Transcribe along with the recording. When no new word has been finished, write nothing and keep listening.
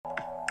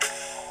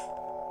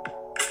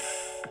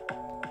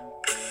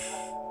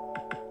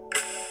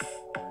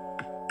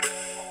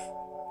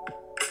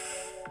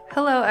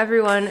Hello,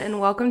 everyone,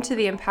 and welcome to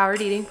the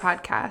Empowered Eating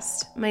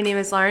Podcast. My name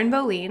is Lauren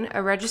Boleen,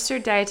 a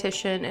registered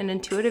dietitian and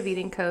intuitive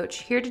eating coach,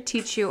 here to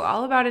teach you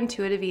all about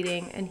intuitive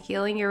eating and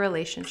healing your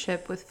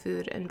relationship with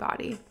food and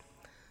body.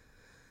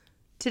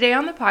 Today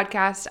on the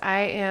podcast,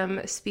 I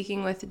am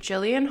speaking with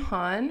Jillian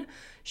Hahn.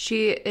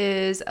 She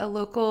is a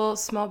local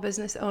small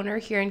business owner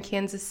here in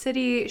Kansas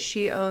City.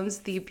 She owns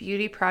the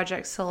Beauty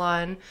Project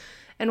Salon,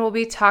 and we'll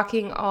be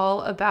talking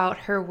all about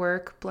her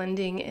work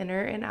blending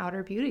inner and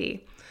outer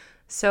beauty.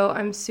 So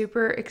I'm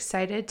super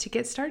excited to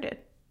get started.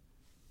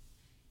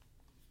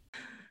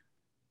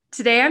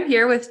 Today I'm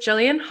here with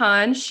Jillian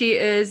Hahn. She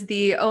is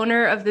the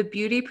owner of the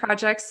Beauty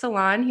Project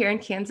Salon here in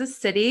Kansas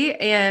City,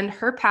 and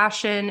her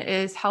passion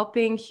is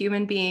helping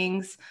human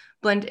beings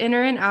blend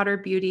inner and outer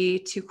beauty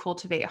to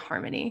cultivate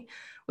harmony,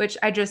 which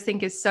I just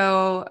think is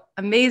so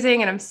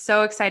amazing. And I'm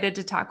so excited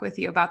to talk with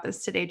you about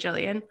this today,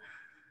 Jillian.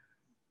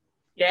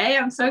 Yay,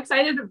 I'm so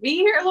excited to be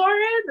here,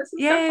 Lauren. This is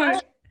so Yay.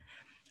 fun.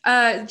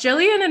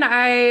 Jillian and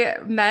I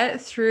met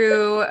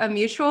through a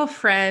mutual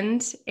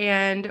friend.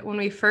 And when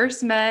we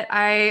first met,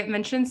 I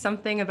mentioned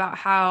something about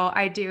how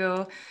I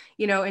do,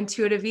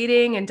 intuitive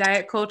eating and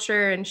diet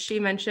culture. And she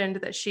mentioned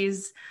that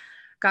she's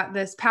got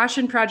this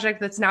passion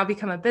project that's now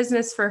become a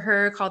business for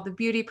her called the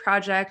Beauty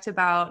Project,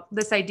 about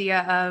this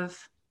idea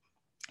of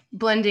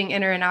blending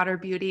inner and outer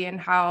beauty and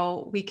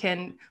how we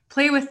can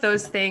play with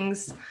those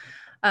things.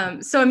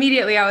 So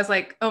immediately I was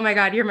like, oh my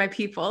God, you're my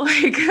people.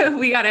 Like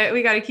we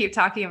gotta keep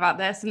talking about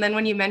this. And then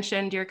when you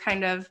mentioned you're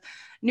kind of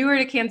newer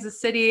to Kansas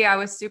City, I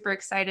was super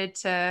excited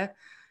to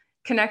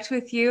connect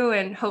with you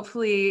and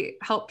hopefully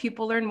help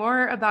people learn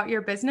more about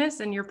your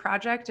business and your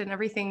project and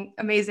everything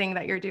amazing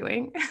that you're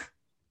doing.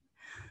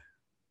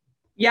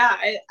 Yeah,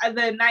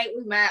 the night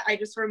we met, I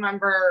just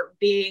remember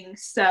being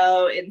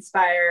so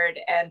inspired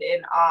and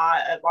in awe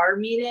of our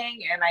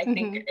meeting. And I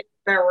think Mm-hmm.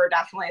 there were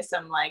definitely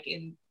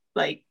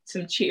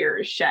some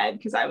cheers shed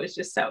because I was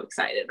just so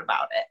excited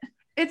about it.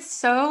 It's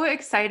so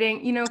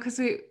exciting, because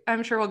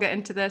I'm sure we'll get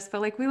into this,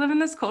 but like we live in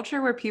this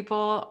culture where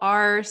people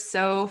are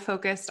so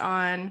focused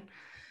on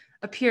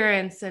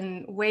appearance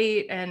and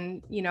weight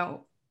and,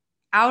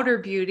 outer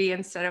beauty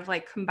instead of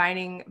like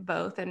combining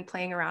both and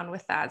playing around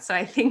with that. So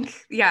I think,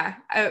 yeah,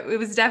 it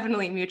was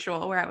definitely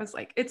mutual where I was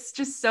like, it's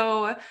just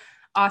so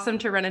awesome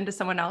to run into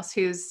someone else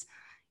who's,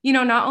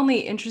 not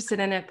only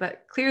interested in it,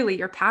 but clearly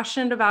you're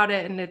passionate about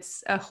it and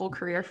it's a whole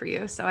career for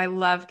you. So I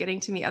love getting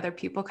to meet other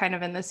people kind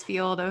of in this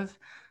field of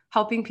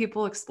helping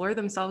people explore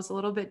themselves a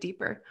little bit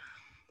deeper.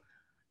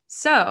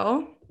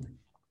 So,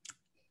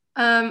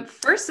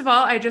 first of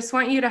all, I just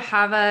want you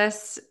to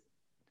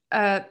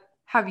uh,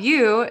 have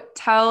you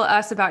tell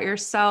us about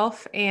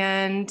yourself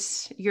and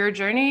your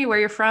journey, where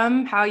you're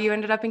from, how you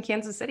ended up in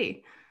Kansas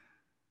City.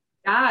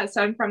 Yeah,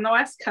 so I'm from the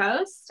West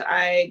Coast.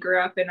 I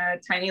grew up in a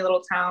tiny little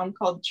town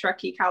called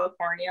Truckee,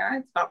 California.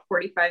 It's about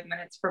 45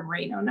 minutes from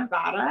Reno,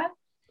 Nevada.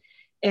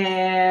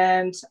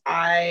 And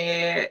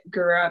I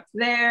grew up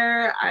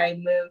there. I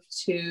moved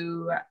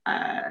to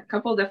a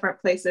couple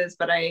different places,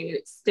 but I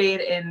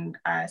stayed in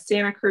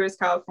Santa Cruz,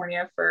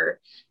 California for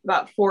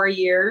about 4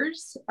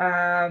 years,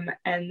 and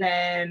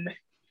then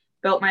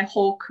built my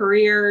whole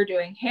career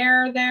doing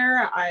hair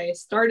there. I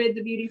started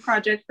the beauty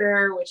project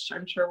there, which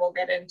I'm sure we'll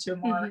get into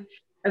more Mm-hmm.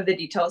 of the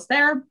details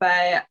there,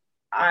 but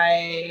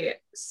I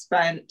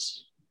spent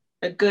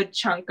a good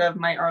chunk of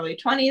my early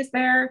 20s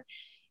there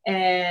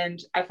and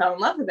I fell in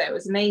love with it. It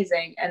was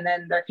amazing. And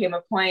then there came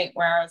a point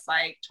where I was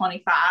like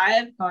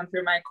 25, going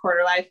through my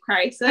quarter life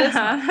crisis. Like,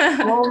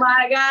 Uh-huh. oh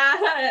my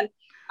God,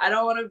 I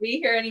don't want to be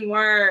here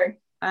anymore.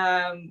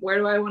 Where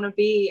do I want to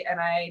be? And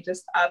I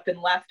just up and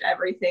left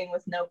everything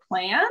with no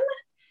plan,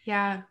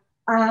 Yeah.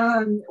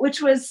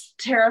 which was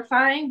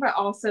terrifying, but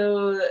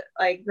also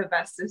like the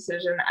best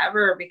decision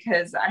ever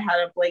because I had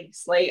a blank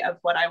slate of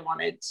what I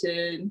wanted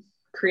to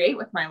create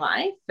with my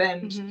life.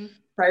 And Mm-hmm.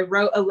 so I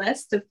wrote a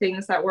list of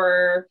things that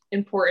were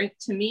important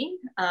to me.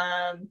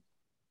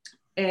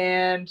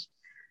 And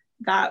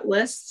that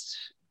list,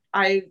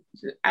 I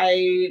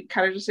I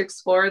kind of just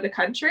explored the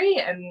country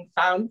and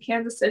found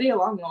Kansas City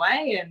along the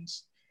way and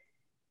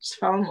just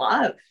fell in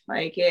love.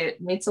 Like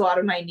it meets a lot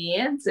of my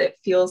needs. It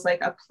feels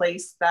like a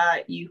place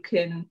that you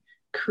can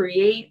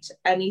create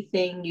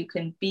anything, you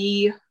can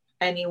be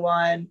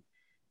anyone.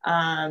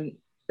 Um,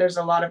 there's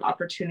a lot of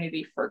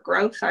opportunity for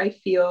growth, I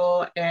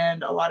feel,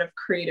 and a lot of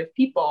creative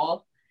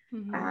people.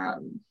 Mm-hmm.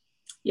 Um,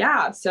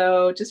 yeah,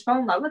 so just fell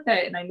in love with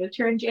it, and I moved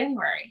here in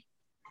January.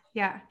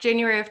 Yeah.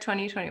 January of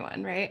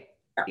 2021, right?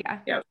 Yeah, Yeah.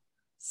 yeah.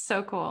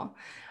 So cool.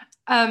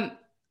 Um,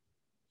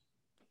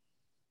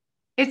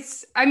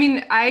 I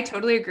mean, I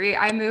totally agree.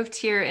 I moved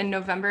here in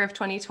November of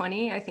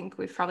 2020. I think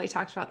we've probably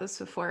talked about this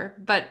before,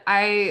 but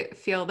I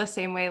feel the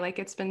same way. Like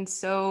it's been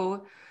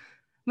so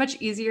much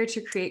easier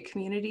to create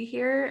community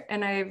here,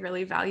 and I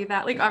really value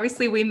that. Like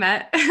obviously we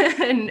met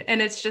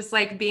and it's just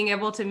like being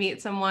able to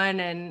meet someone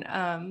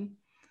and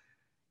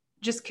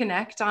just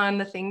connect on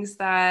the things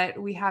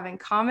that we have in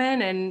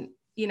common. And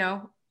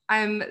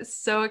I'm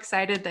so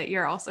excited that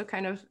you're also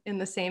kind of in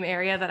the same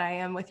area that I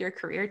am with your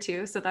career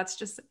too. So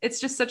it's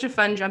just such a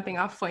fun jumping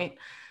off point.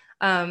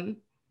 to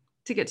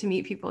get to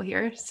meet people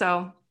here.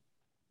 So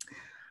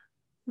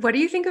what do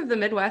you think of the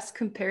Midwest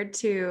compared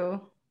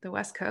to the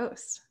West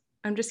Coast?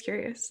 I'm just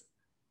curious.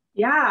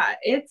 Yeah,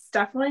 it's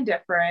definitely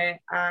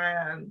different.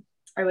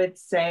 I would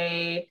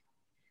say,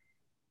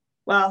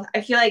 well,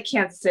 I feel like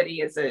Kansas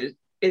City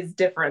is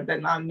different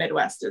than the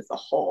Midwest as a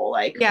whole.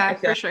 Like I Yeah, feel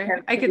for like sure.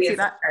 Kansas I could City see is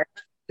that.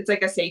 it's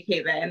like a safe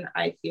haven,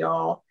 I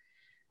feel,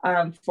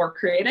 for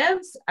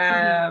creatives.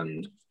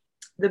 Mm-hmm.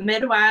 The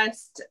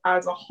Midwest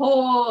as a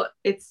whole,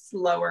 it's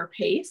slower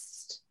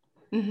paced,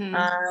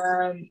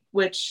 Mm-hmm.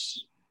 which,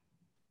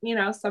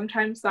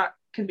 sometimes that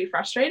can be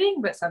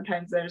frustrating, but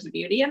sometimes there's a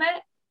beauty in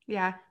it.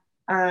 Yeah,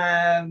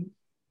 Um,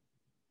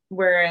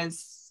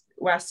 Whereas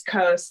West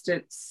Coast,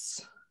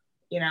 it's,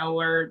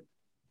 we're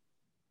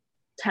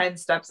 10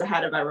 steps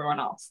ahead of everyone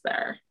else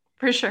there.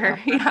 for sure.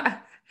 Yeah.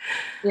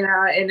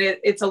 And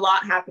it's a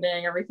lot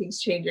happening. Everything's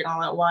changing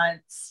all at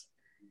once.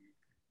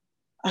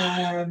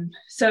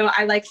 So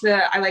I like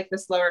the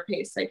slower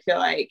pace. I feel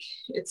like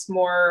it's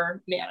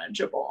more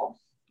manageable.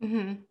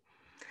 Mm-hmm.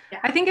 Yeah.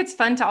 I think it's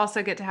fun to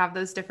also get to have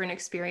those different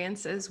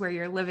experiences where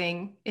you're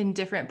living in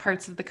different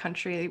parts of the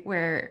country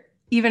where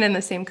even in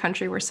the same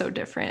country, we're so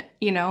different,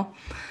 you know?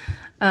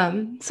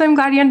 So I'm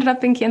glad you ended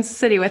up in Kansas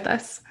City with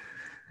us.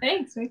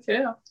 Thanks, me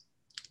too.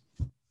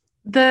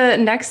 The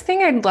next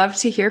thing I'd love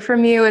to hear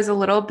from you is a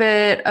little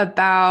bit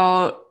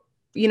about,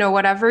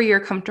 whatever you're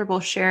comfortable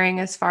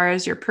sharing as far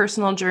as your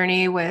personal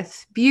journey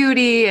with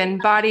beauty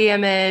and body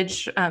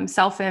image,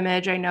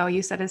 self-image. I know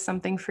you said is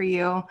something for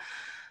you.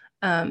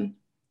 And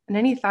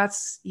any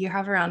thoughts you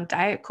have around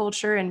diet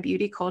culture and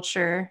beauty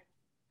culture?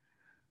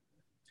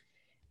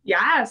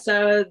 Yeah,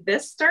 so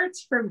this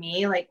starts for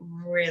me like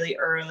really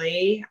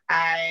early.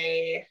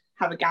 I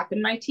have a gap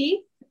in my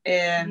teeth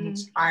and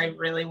Mhm. I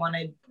really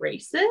wanted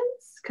braces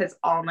because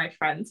all my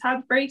friends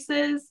have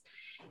braces.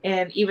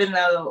 And even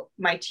though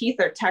my teeth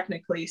are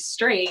technically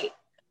straight,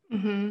 I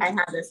Mhm.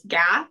 had this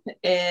gap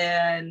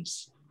and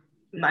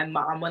my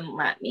mom wouldn't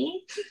let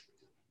me.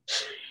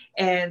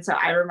 And so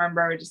I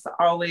remember just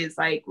always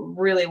like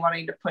really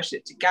wanting to push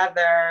it together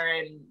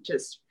and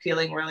just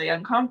feeling really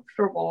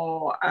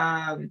uncomfortable.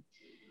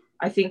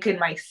 I think in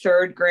my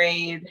third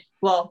grade,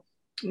 well,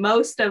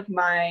 most of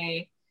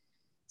my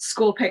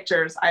school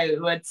pictures, I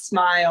would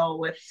smile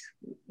with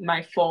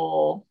my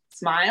full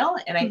smile.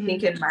 And I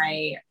think Mhm. in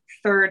my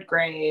third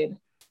grade,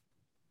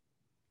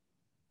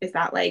 is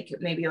that like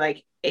maybe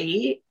like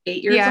 8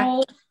 years Yeah.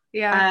 old?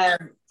 Yeah.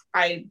 Um,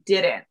 I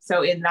didn't.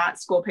 So in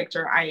that school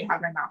picture, I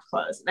have my mouth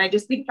closed. And I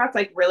just think that's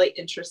like really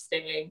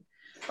interesting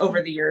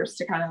over the years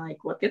to kind of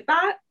like look at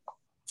that.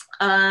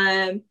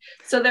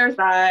 So there's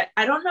that.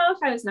 I don't know if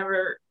I was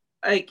never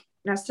like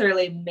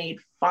necessarily made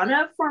fun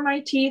of for my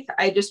teeth.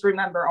 I just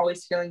remember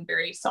always feeling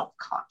very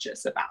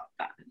self-conscious about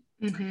them.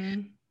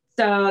 Mhm.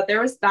 So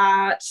there was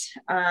that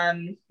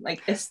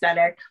like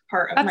aesthetic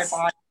part of my That's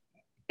body.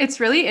 It's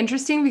really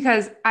interesting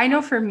because I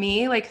know for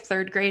me, like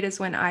third grade is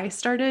when I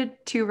started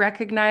to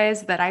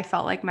recognize that I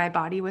felt like my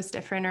body was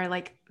different or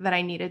like that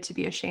I needed to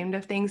be ashamed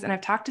of things. And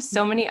I've talked to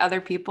so many other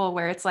people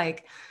where it's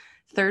like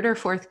third or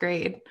fourth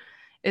grade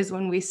is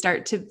when we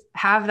start to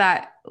have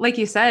that. Like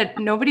you said,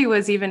 nobody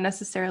was even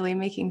necessarily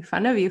making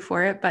fun of you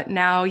for it, but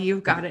now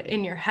you've got it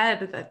in your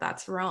head that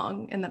that's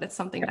wrong and that it's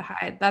something to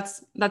hide.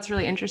 That's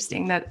really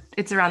interesting that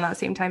it's around that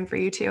same time for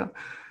you too.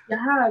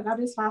 Yeah, that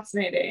is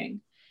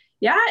fascinating.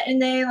 Yeah, and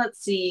then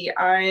let's see.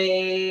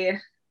 I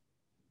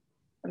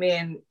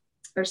mean,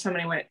 there's so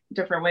many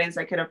different ways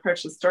I could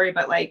approach the story,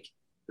 but like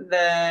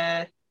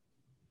the let's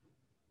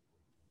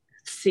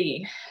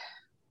see,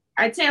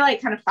 I'd say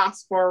like kind of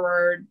fast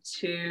forward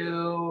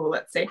to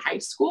let's say high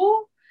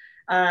school.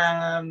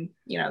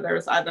 There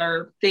was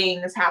other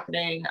things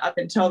happening up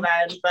until Mhm.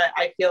 then, but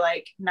I feel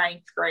like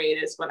ninth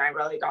grade is when I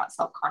really got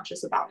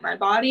self-conscious about my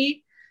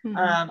body.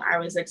 Mhm. I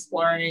was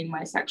exploring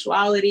my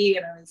sexuality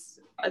and I was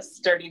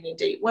starting to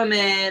date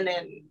women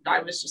and I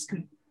was just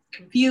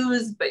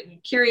confused but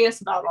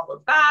curious about all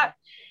of that.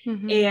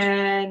 Mhm.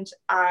 And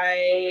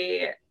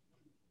I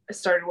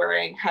started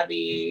wearing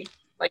heavy,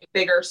 like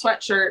bigger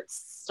sweatshirts,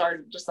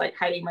 started just like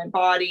hiding my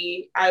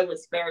body. I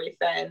was very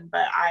thin,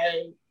 but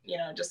I,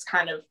 just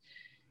kind of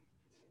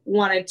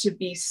wanted to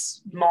be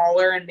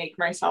smaller and make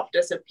myself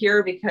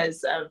disappear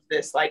because of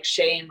this like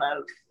shame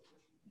of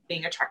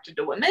being attracted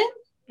to women.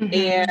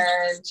 Mhm.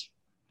 And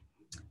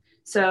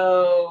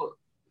so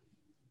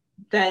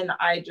then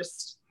I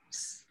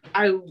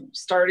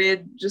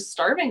started just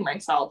starving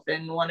myself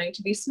and wanting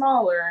to be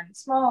smaller and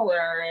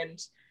smaller. And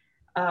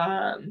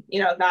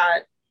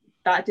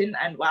that didn't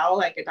end well.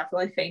 Like I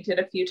definitely fainted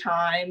a few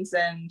times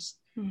and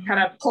kind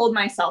Mhm. of pulled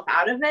myself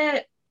out of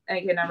it.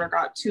 Like it never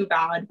got too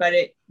bad, but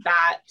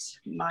that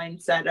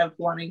mindset of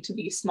wanting to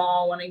be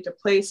small, wanting to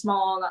play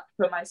small, not to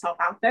put myself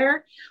out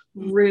there,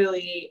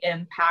 really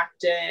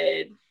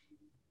impacted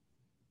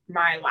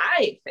my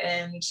life.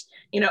 And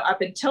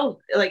up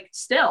until like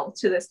still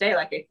to this day,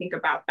 like I think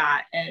about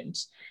that and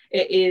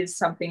it is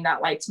something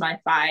that lights my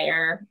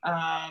fire.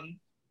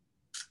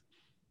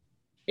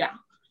 Yeah.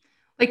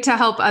 Like to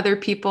help other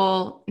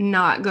people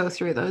not go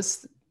through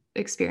those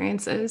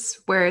experiences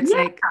where it's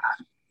Yeah. like,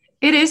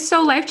 it is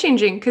so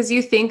life-changing because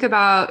you think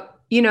about,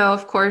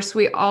 of course,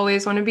 we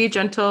always want to be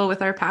gentle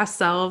with our past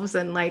selves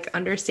and like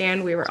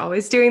understand we were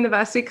always doing the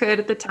best we could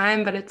at the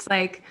time. But it's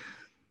like,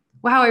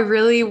 wow, I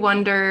really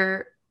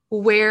wonder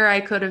where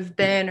I could have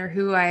been or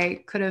who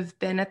I could have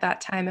been at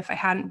that time if I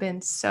hadn't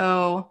been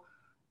so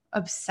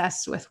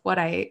obsessed with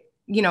my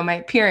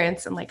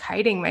appearance and like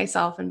hiding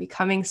myself and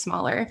becoming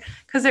smaller.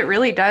 Because it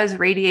really does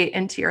radiate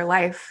into your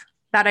life.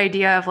 That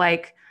idea of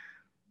like,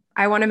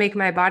 I want to make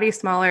my body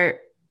smaller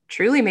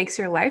truly makes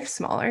your life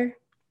smaller.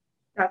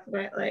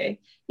 Definitely.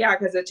 Yeah,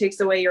 because it takes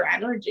away your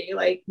energy,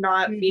 like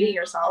not Mm-hmm. feeding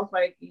yourself,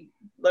 like you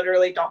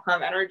literally don't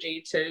have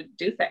energy to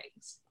do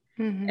things.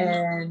 Mm-hmm.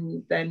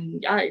 And then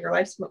yeah, your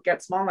life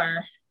gets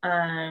smaller.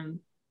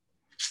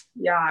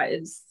 Yeah,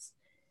 is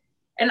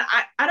and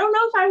I don't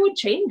know if I would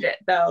change it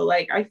though.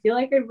 Like I feel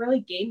like I really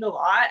gained a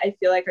lot. I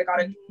feel like I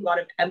got a lot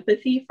of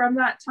empathy from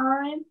that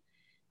time.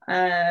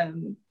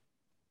 Um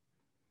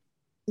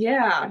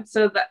yeah,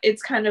 so that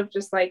it's kind of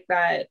just like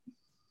that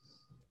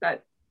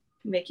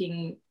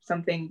making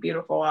something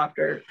beautiful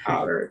after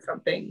out or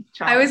something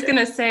challenging.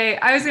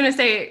 I was gonna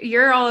say,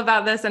 you're all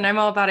about this and I'm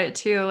all about it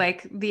too.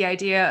 Like the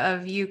idea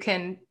of you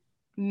can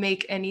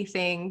make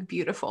anything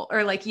beautiful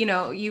or like,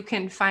 you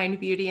can find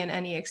beauty in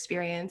any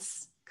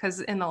experience.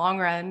 Cause in the long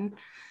run,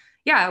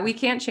 yeah, we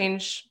can't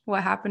change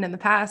what happened in the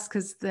past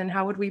because then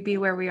how would we be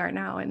where we are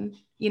now? And,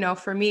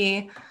 for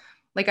me,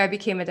 like I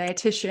became a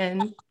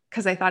dietitian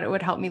because I thought it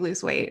would help me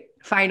lose weight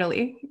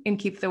finally and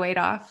keep the weight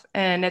off.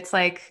 And it's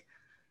like,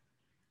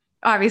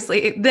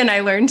 obviously, then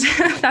I learned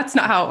that's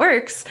not how it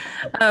works.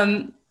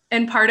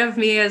 And part of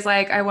me is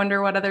like, I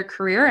wonder what other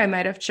career I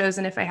might have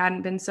chosen if I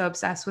hadn't been so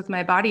obsessed with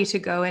my body to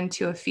go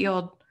into a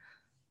field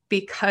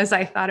because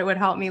I thought it would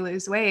help me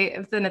lose weight.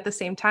 But then at the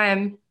same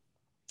time,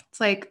 it's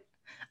like,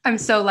 I'm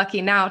so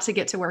lucky now to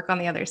get to work on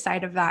the other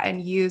side of that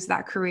and use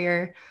that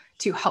career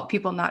to help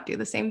people not do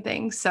the same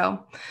thing.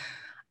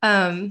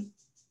 Um,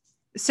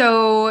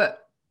 so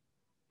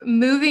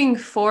moving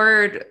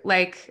forward,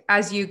 like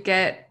as you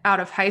get out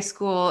of high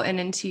school and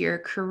into your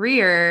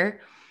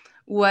career,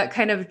 what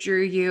kind of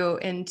drew you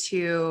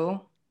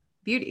into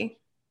beauty?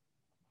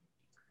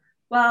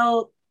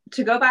 Well,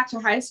 to go back to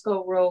high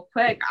school real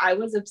quick, I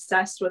was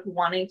obsessed with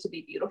wanting to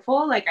be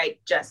beautiful. Like I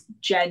just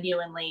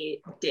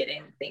genuinely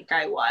didn't think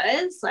I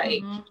was.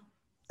 Like Mm-hmm.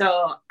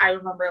 so I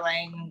remember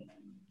laying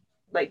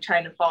like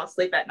trying to fall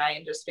asleep at night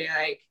and just being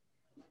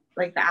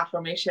like the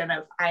affirmation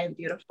of I am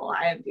beautiful,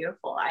 I am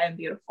beautiful, I am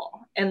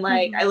beautiful. And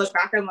like I Mm-hmm. look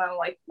back and I'm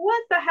like,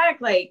 what the heck?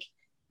 Like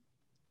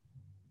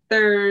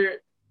there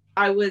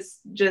I was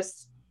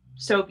just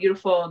so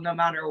beautiful no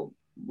matter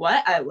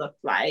what I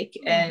looked like.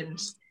 And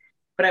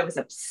but I was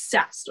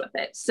obsessed with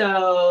it.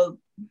 So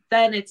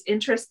then it's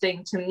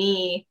interesting to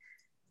me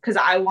because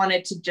I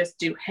wanted to just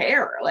do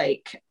hair.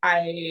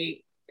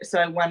 So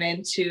I went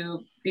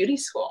into beauty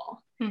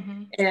school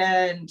Mm-hmm.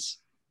 and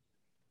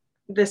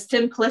the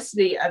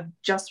simplicity of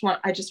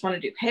I just want to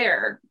do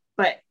hair,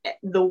 but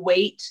the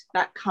weight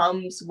that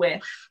comes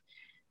with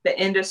the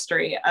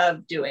industry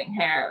of doing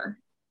hair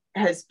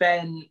has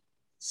been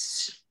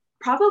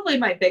probably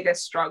my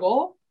biggest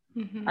struggle.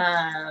 Mm-hmm.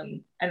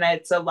 And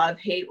it's a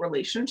love-hate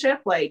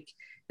relationship. Like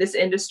this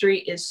industry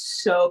is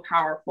so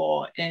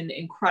powerful and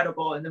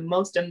incredible, and the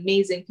most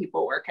amazing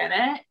people work in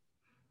it.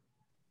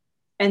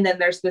 And then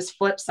there's this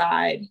flip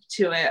side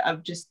to it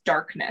of just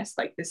darkness,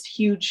 like this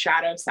huge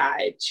shadow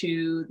side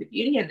to the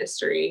beauty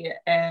industry.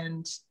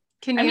 And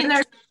Can I you mean,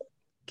 there's,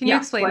 can you yeah,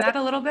 explain what that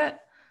a little bit?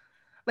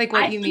 Like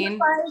what I you feel mean?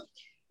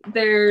 like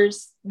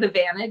there's the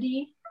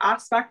vanity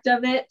aspect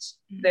of it.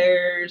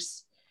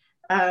 There's,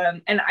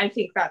 and I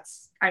think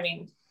that's, I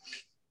mean,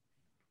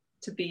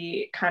 to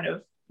be kind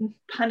of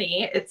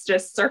punny, it's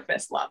just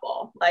surface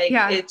level. Like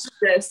Yeah. it's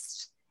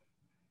just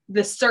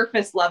the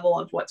surface level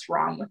of what's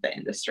wrong with the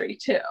industry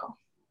too.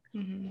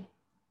 Mm-hmm.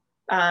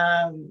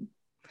 Um,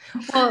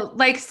 Well,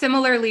 like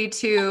similarly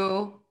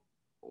to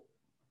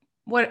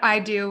what I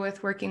do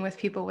with working with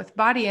people with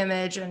body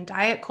image and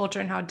diet culture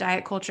and how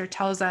diet culture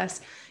tells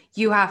us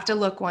you have to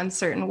look one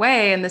certain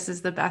way and this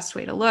is the best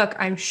way to look.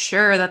 I'm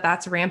sure that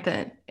that's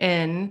rampant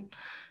in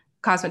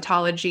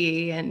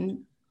cosmetology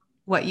and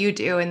what you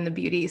do in the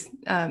beauty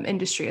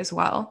industry as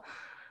well.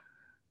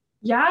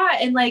 yeah,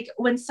 and like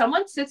when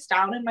someone sits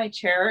down in my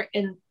chair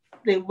and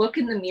they look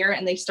in the mirror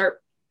and they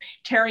start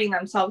tearing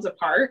themselves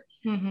apart,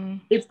 Mm-hmm.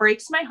 it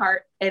breaks my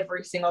heart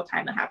every single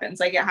time it happens.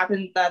 Like it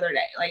happened the other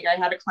day. Like I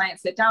had a client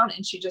sit down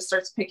and she just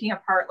starts picking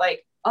apart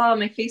like, oh,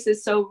 my face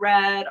is so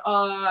red.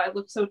 Oh, I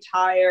look so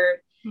tired.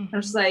 Mm-hmm.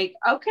 I'm just like,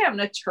 okay, I'm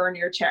gonna turn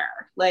your chair.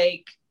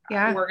 Like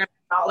Yeah. we're gonna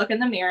not look in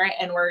the mirror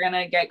and we're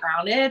gonna get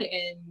grounded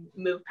and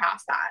move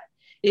past that.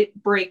 It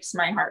breaks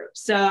my heart.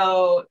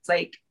 So it's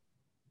like,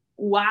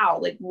 wow,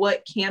 like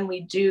what can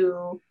we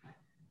do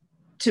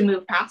to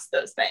move past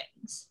those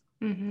things?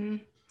 Mm-hmm.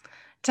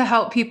 To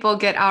help people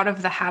get out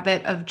of the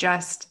habit of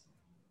just,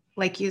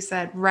 like you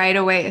said, right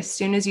away, as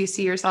soon as you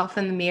see yourself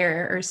in the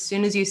mirror or as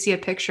soon as you see a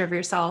picture of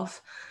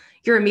yourself,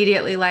 you're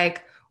immediately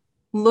like,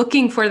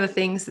 looking for the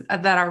things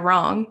that are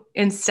wrong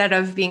instead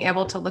of being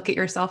able to look at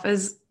yourself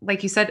as,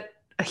 like you said,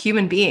 a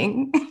human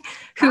being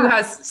who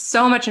has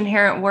so much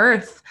inherent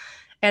worth.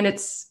 And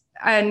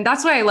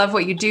that's why I love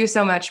what you do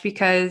so much,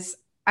 because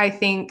I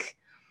think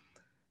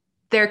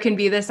there can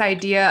be this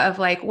idea of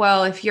like,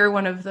 well, if you're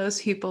one of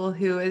those people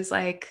who is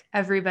like,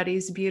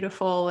 everybody's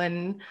beautiful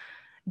and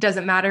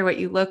doesn't matter what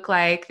you look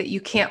like, that you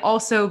can't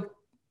also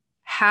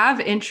have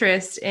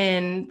interest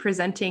in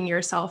presenting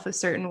yourself a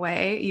certain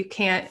way. You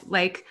can't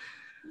like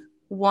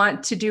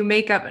want to do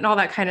makeup and all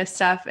that kind of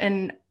stuff.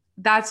 And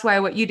that's why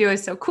what you do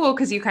is so cool,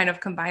 because you kind of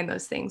combine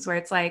those things where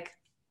it's like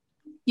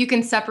you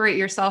can separate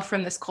yourself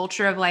from this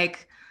culture of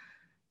like,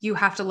 you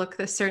have to look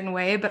this certain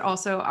way, but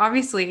also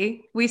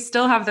obviously we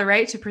still have the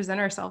right to present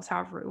ourselves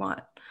however we want.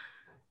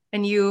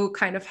 And you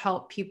kind of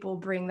help people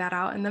bring that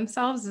out in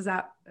themselves.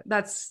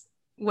 That's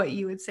what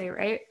you would say,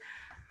 right?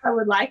 I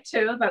would like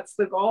to. That's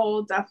the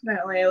goal,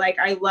 definitely. Like,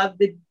 I love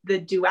the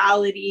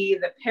duality,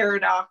 the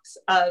paradox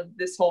of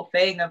this whole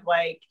thing of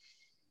like,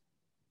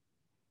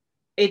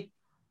 it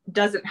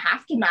doesn't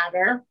have to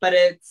matter, but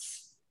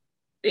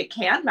it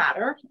can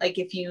matter. Like,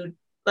 if you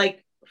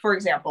like, for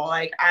example,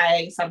 like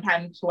I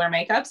sometimes wear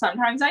makeup,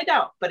 sometimes I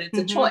don't, but it's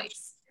a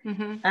choice.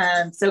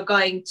 So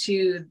going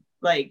to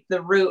like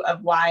the root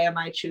of why am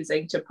I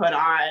choosing to put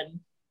on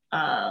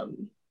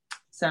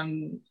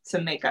some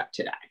makeup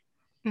today?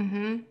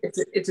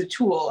 It's a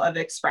tool of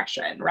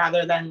expression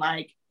rather than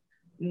like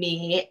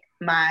me,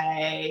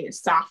 my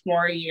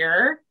sophomore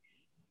year,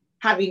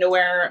 having to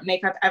wear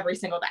makeup every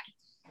single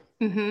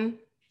day.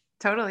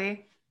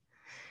 Totally.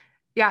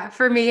 Yeah.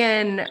 For me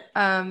in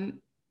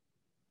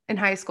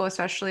high school,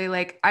 especially,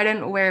 like I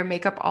didn't wear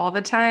makeup all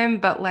the time,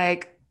 but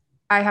like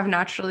I have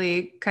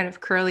naturally kind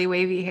of curly,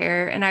 wavy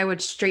hair, and I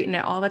would straighten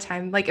it all the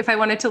time. Like if I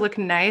wanted to look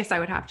nice, I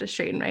would have to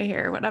straighten my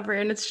hair or whatever.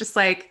 And it's just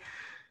like,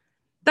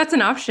 that's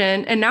an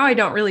option. And now I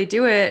don't really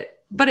do it,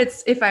 but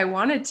if I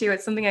wanted to,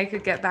 it's something I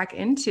could get back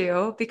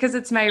into because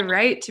it's my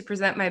right to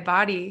present my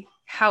body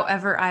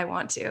however I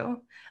want to.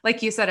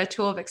 Like you said, a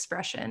tool of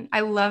expression. I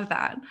love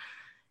that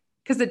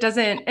because it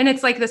doesn't, and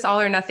it's like this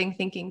all or nothing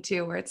thinking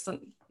too, where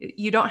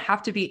you don't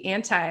have to be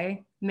anti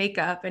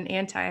makeup and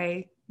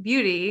anti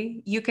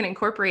beauty. You can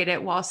incorporate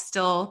it while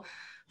still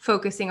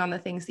focusing on the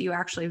things that you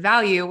actually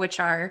value, which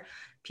are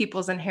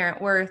people's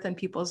inherent worth and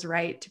people's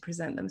right to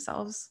present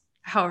themselves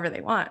however they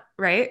want,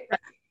 right?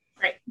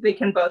 Right. They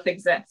can both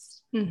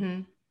exist.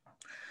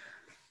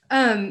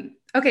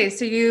 Okay,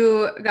 so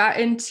you got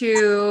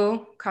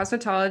into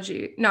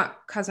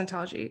not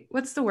cosmetology.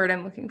 What's the word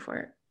I'm looking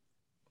for?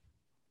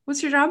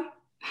 What's your job?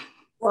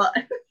 Well,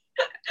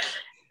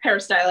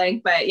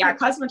 hairstyling, but yeah,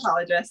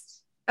 cosmetologist.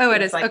 Oh,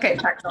 it is. Like okay.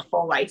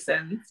 Technical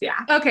license.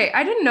 Yeah. Okay.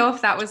 I didn't know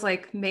if that was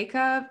like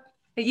makeup.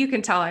 You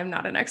can tell I'm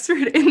not an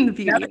expert in the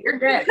beauty. No, you're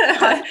good.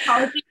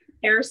 Cosmetology,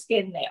 hair,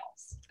 skin,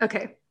 nails.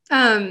 Okay.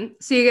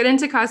 So you get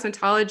into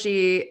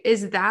cosmetology.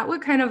 Is that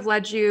what kind of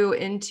led you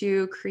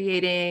into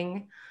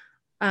creating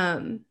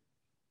the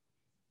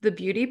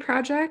beauty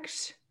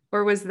project,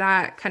 or was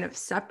that kind of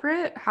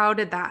separate? How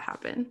did that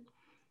happen?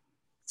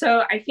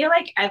 So I feel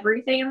like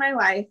everything in my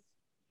life,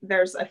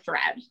 there's a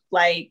thread,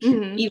 like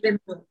even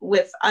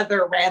with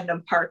other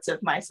random parts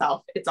of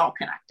myself, it's all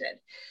connected.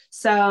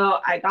 So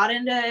I got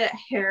into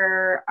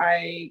hair,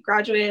 I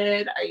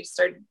graduated, I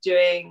started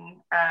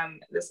doing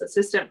this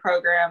assistant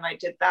program. I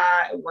did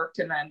that. I worked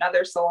in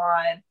another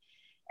salon.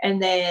 And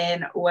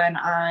then when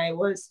I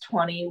was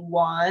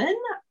 21,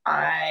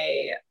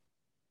 I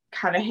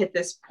kind of hit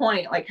this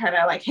point, like kind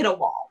of like hit a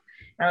wall.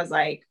 And I was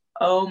like,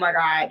 oh my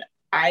God,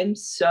 I'm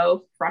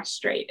so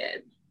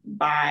frustrated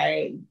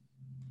by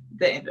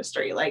the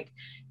industry. Like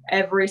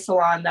every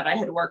salon that I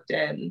had worked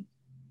in,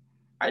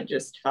 I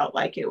just felt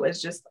like it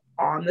was just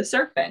on the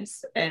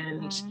surface.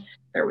 And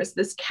there was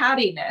this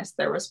cattiness,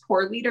 there was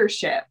poor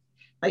leadership,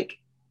 like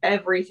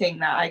everything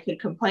that I could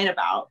complain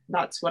about,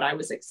 that's what I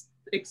was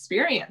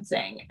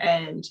experiencing.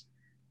 And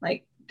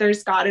like,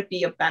 there's got to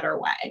be a better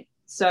way.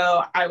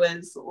 So I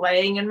was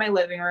laying in my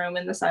living room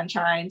in the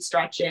sunshine,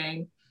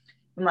 stretching.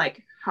 I'm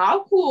like,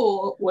 how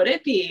cool would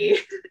it be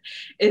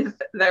if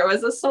there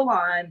was a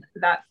salon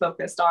that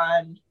focused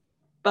on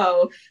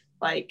both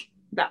like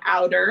the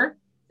outer,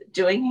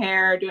 doing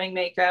hair, doing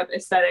makeup,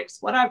 aesthetics,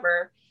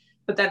 whatever,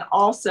 but then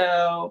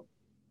also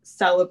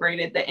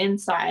celebrated the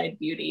inside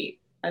beauty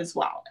as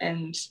well.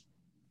 And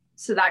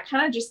so that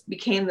kind of just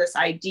became this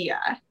idea.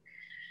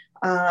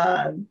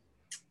 And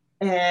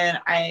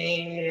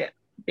I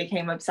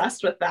became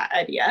obsessed with that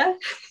idea.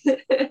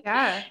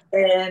 Yeah.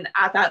 And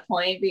at that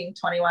point, being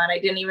 21, I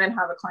didn't even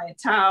have a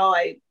clientele.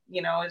 I,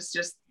 was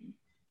just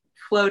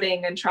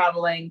floating and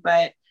traveling,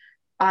 but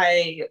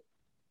I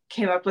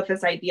came up with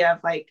this idea of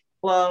like,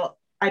 well,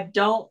 I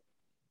don't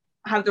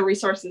have the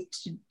resources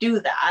to do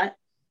that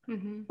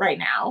right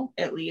now,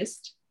 at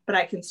least, but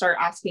I can start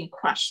asking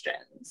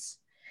questions.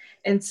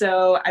 And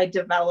so I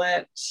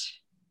developed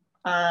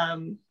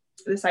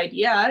this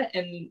idea,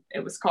 and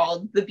it was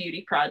called The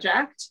Beauty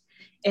Project.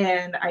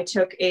 And I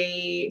took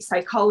a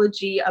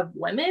psychology of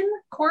women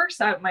course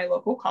at my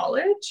local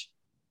college.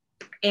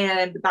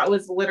 And that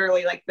was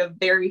literally like the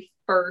very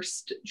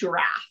first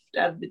draft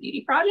of the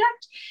beauty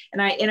project.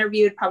 And I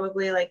interviewed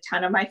probably like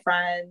 10 of my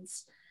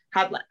friends.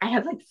 I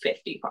had like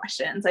 50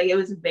 questions. Like, it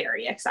was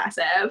very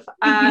excessive.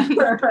 I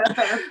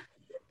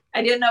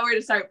didn't know where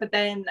to start, but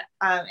then,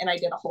 and I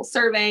did a whole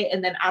survey.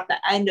 And then at the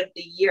end of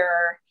the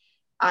year,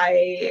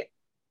 I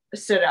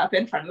stood up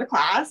in front of the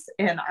class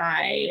and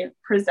I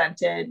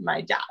presented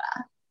my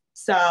data.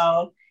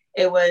 So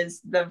it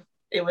was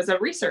a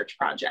research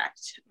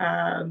project.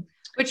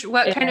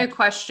 What kind of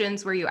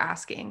questions were you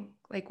asking?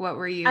 Like, what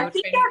were you trying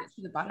to get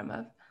to the bottom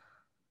of?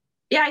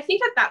 Yeah, I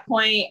think at that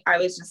point I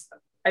was just,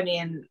 I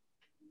mean,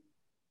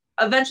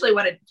 eventually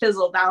what it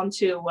fizzled down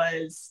to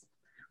was,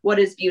 what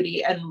is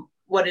beauty and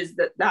what is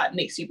that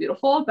makes you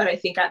beautiful? But I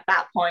think at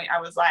that point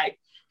I was like,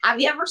 have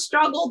you ever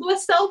struggled with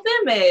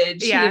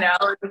self-image? Yeah.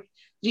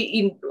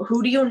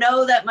 Who do you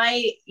know that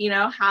might,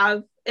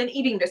 have an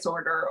eating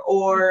disorder,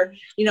 or,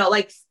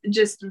 like,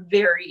 just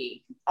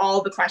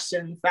all the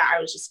questions that I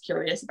was just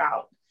curious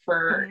about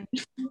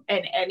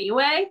in any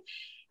way.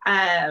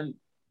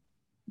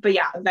 But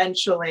yeah,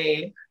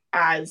 eventually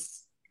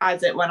as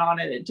it went on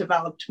and it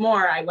developed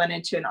more, I went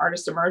into an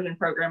artist immersion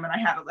program and I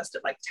had a list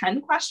of like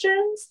 10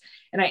 questions,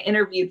 and I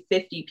interviewed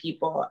 50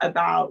 people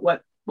about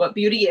what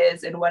beauty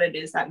is and what it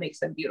is that makes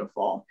them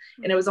beautiful.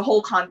 And it was a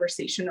whole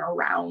conversation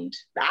around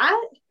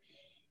that.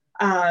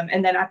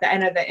 And then at the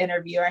end of the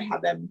interview, I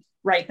had them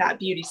write that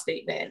beauty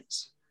statement.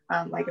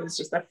 Like, it was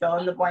just a fill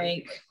in the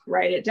blank,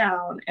 write it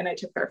down, and I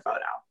took their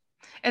photo.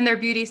 And their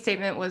beauty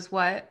statement was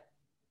what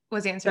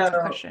was the answer to the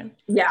question?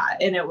 Yeah.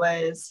 And it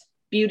was,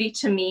 beauty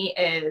to me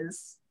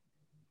is,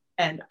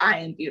 and I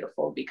am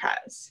beautiful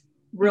because.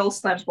 Real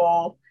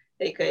simple.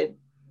 They could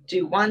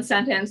do one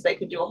sentence, they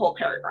could do a whole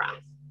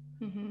paragraph.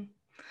 Mm-hmm.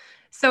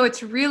 So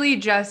it's really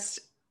just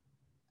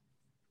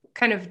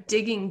kind of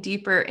digging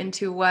deeper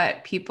into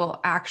what people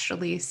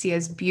actually see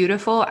as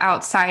beautiful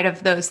outside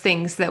of those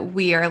things that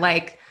we are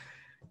like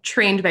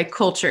trained by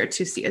culture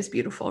to see as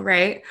beautiful,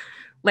 right?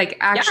 Like,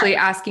 actually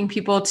asking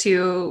people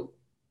to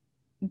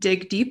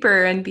dig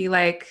deeper and be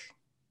like,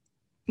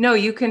 no,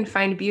 you can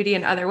find beauty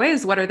in other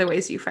ways. What are the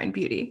ways you find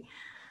beauty?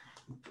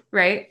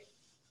 Right?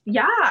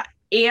 Yeah.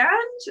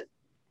 And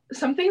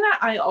something that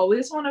I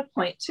always want to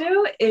point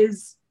to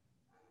is,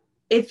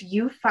 if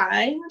you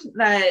find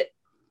that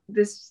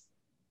this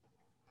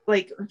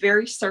like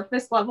very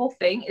surface level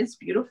thing is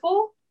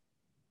beautiful,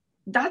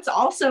 that's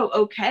also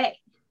okay.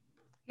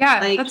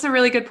 Yeah, like, that's a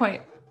really good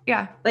point.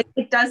 Yeah. Like,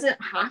 it doesn't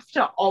have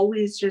to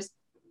always just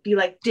be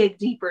like, dig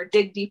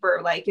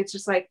deeper. Like, it's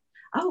just like,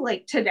 oh,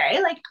 like today,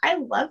 like, I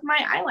love my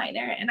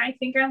eyeliner and I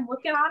think I'm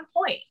looking on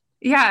point.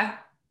 Yeah.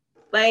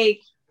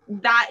 Like,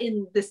 that,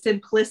 in the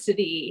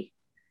simplicity,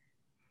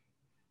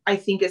 I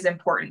think is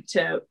important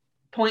to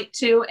point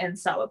to and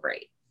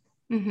celebrate.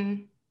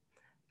 Mm-hmm.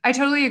 I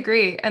totally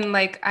agree. And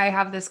like, I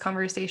have this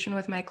conversation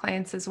with my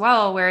clients as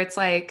well, where it's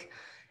like,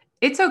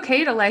 it's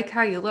okay to like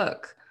how you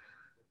look,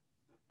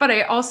 but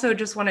I also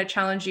just want to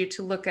challenge you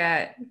to look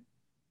at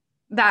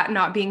that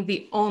not being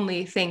the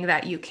only thing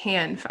that you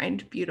can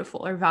find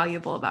beautiful or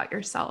valuable about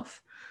yourself.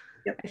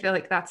 Yep. I feel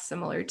like that's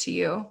similar to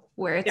you,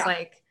 where it's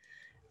like,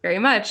 very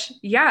much,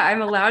 yeah,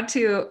 I'm allowed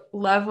to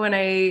love when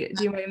I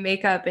do my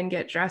makeup and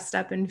get dressed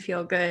up and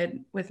feel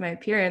good with my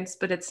appearance,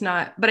 but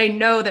I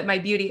know that my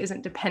beauty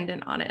isn't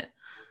dependent on it.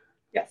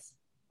 Yes.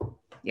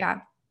 Yeah.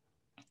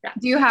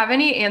 Do you have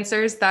any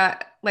answers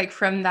that, like,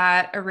 from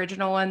that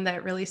original one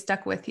that really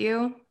stuck with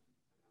you?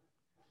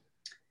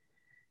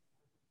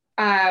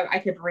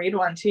 I could read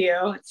one to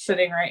you. It's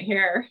sitting right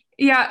here.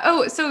 Yeah.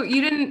 Oh, so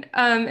you didn't,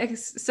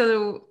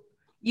 so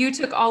you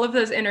took all of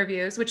those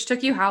interviews, which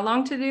took you how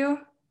long to do?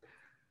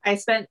 I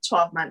spent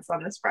 12 months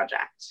on this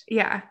project.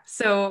 Yeah.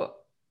 So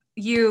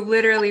you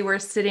literally were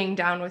sitting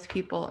down with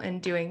people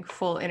and doing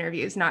full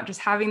interviews, not just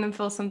having them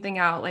fill something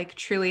out, like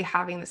truly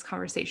having this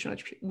conversation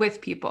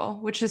with people,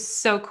 which is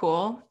so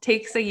cool.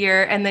 Takes a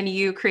year. And then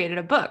you created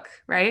a book,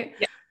 right?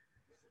 Yeah.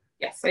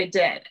 Yes, I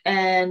did.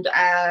 And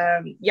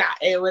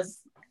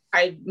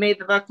I made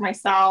the book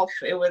myself.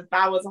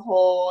 That was a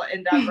whole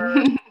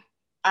endeavor.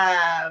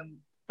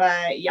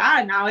 But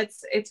yeah, now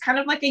it's kind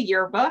of like a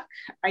yearbook,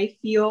 I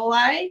feel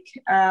like.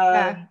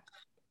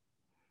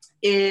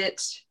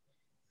 It's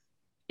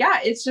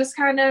just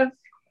kind of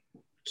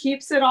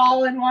keeps it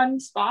all in one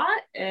spot,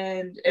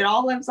 and it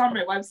all lives on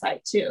my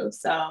website too.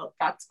 So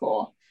that's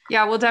cool.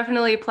 Yeah, we'll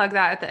definitely plug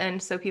that at the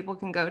end so people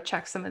can go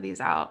check some of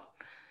these out.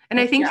 And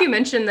I think you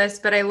mentioned this,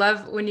 but I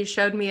love when you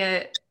showed me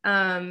it,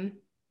 that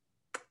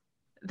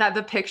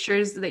the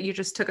pictures that you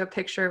just took a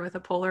picture with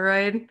a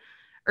Polaroid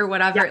or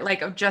whatever,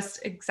 like, of just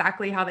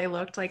exactly how they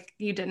looked. Like,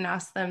 you didn't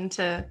ask them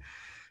to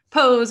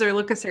pose or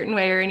look a certain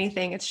way or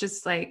anything. It's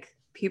just like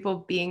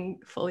people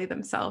being fully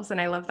themselves.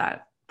 And I love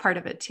that part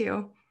of it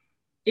too.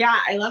 Yeah,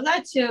 I love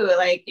that too.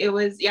 Like, it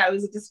was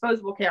a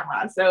disposable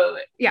camera. So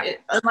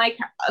unlike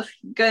a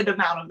good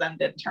amount of them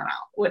didn't turn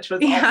out, which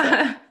was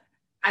also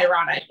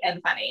ironic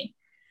and funny.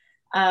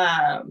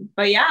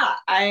 But yeah,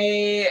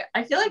 I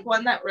feel like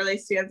one that really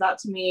stands out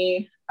to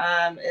me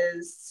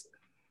is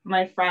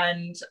my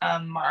friend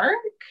Mark.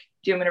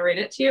 Do you want me to read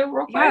it to you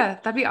real quick? Yeah,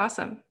 that'd be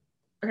awesome.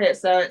 Okay,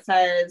 so it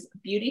says,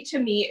 beauty to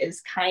me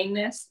is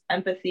kindness,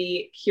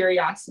 empathy,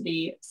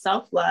 curiosity,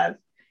 self-love,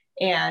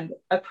 and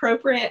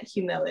appropriate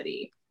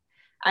humility.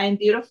 I am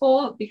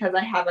beautiful because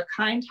I have a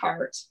kind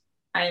heart.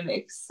 I am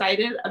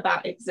excited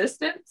about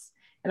existence,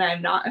 and I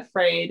am not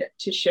afraid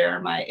to share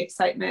my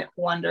excitement,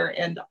 wonder,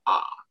 and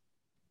awe.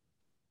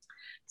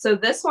 So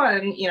this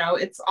one,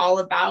 it's all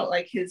about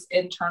like his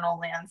internal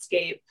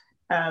landscape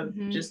of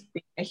just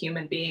being a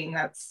human being.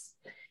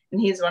 And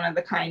he's one of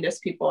the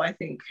kindest people I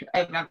think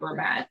I've ever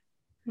met.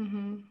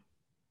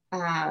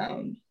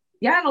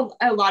 Yeah, and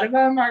a lot of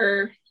them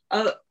are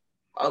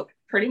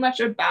pretty much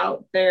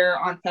about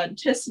their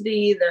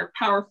authenticity, their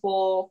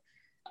powerful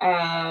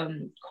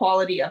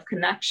quality of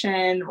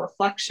connection,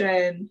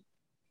 reflection.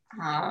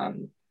 My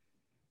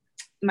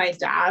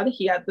dad,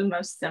 he had the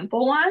most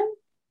simple one.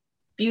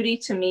 Beauty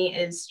to me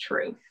is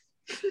truth.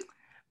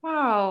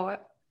 Wow.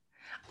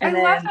 I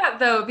love that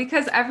though,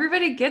 because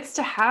everybody gets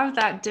to have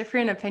that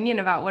different opinion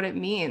about what it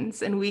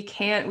means. And we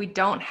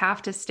don't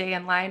have to stay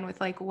in line with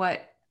like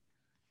what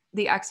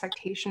the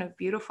expectation of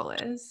beautiful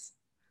is.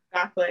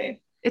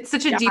 Exactly. It's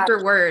such a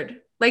deeper word,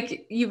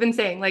 like you've been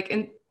saying, like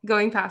in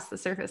going past the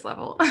surface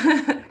level.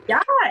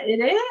 Yeah,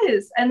 it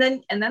is. And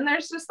then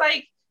there's just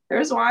like,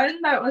 there's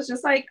one that was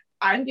just like,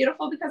 I'm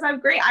beautiful because I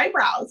have great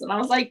eyebrows. And I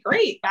was like,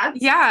 great. That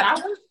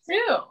works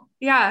too.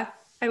 Yeah.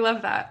 I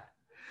love that.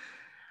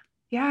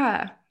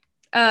 Yeah.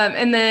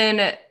 And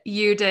then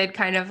you did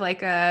kind of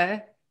like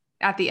at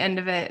the end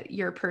of it,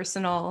 your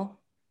personal,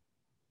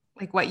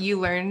 like what you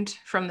learned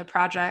from the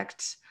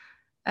project.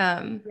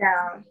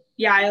 Yeah.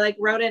 I like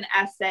wrote an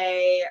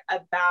essay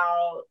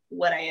about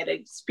what I had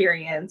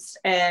experienced,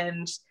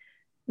 and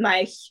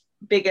my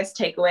biggest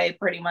takeaway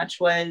pretty much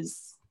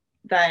was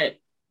that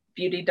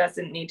beauty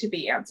doesn't need to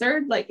be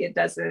answered. Like it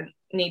doesn't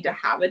need to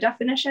have a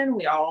definition.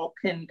 We all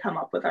can come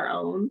up with our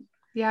own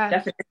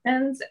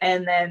definitions.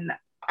 And then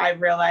I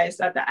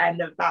realized at the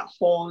end of that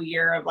whole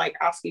year of like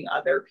asking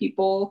other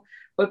people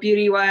what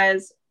beauty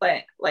was,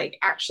 but like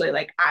actually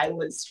like I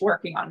was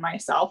working on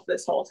myself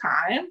this whole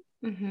time.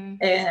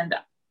 And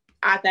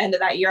at the end of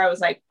that year, I was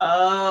like,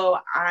 oh,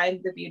 I'm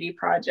the beauty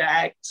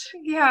project.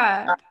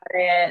 Yeah.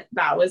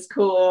 That was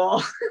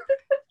cool.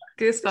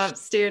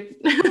 Goosebumps, dude.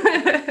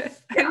 I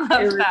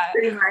love that.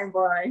 Pretty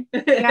mind-blowing.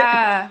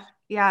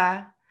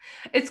 Yeah.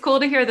 It's cool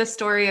to hear the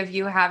story of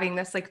you having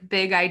this like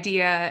big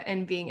idea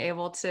and being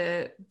able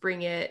to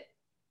bring it,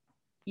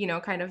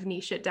 kind of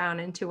niche it down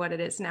into what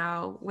it is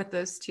now with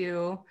those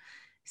two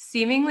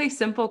seemingly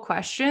simple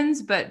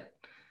questions. But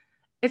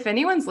if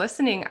anyone's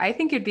listening, I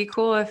think it'd be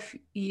cool if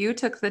you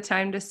took the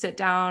time to sit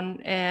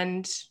down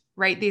and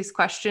write these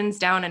questions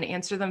down and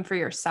answer them for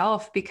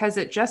yourself, because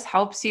it just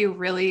helps you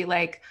really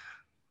like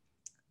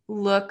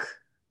look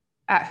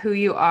at who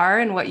you are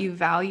and what you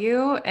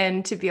value,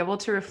 and to be able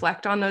to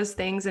reflect on those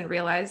things and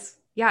realize,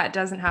 yeah, it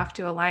doesn't have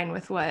to align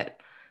with what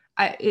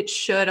it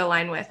should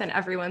align with, and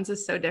everyone's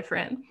is so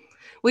different.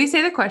 Will you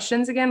say the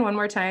questions again one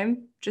more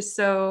time, just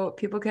so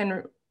people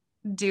can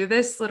do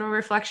this little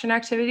reflection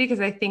activity? Because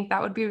I think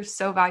that would be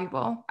so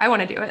valuable. I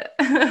want to do it.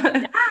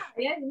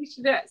 Yeah, you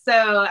should do it.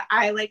 So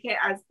I like it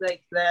as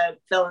like the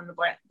fill in the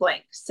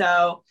blank.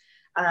 So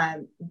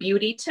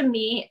beauty to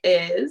me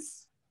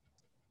is,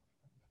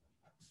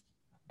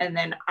 and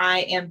then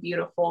I am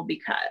beautiful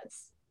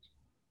because.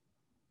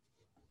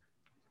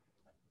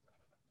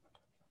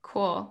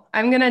 Cool.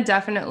 I'm going to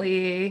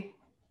definitely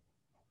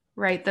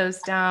write those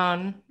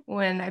down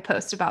when I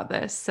post about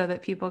this so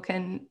that people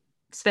can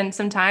spend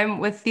some time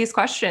with these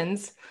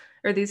questions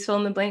or these fill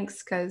in the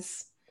blanks,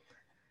 because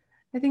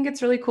I think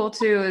it's really cool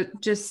to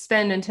just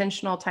spend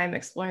intentional time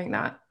exploring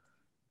that.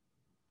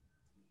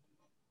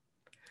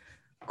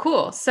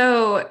 Cool.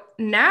 So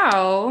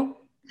now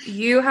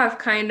you have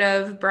kind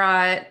of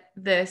brought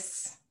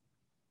this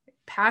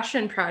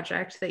passion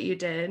project that you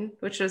did,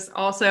 which was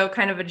also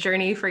kind of a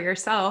journey for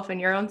yourself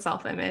and your own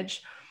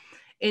self-image,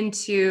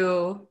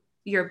 into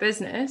your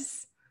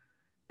business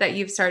that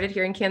you've started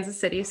here in Kansas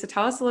City. So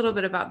tell us a little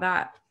bit about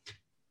that.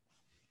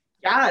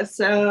 Yeah.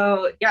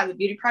 So the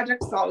beauty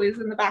project is always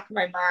in the back of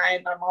my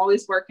mind. I'm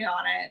always working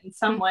on it in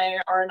some way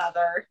or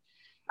another.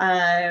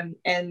 And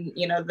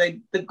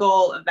the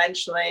goal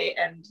eventually,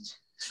 and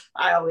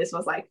I always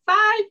was like 5-10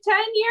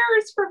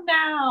 years from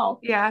now,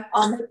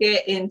 I'll make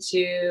it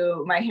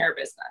into my hair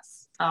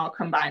business. I'll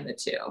combine the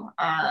two,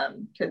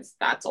 because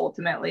that's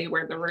ultimately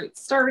where the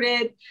roots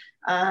started,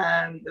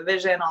 the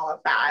vision, all of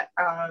that.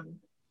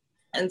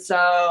 And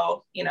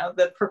so,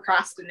 the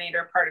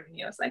procrastinator part of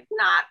me was like,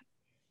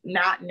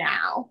 not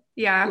now,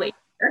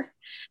 later.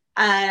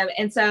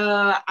 And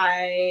so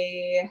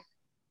I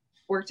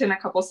worked in a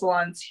couple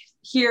salons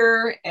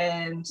here,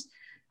 and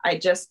I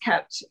just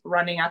kept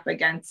running up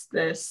against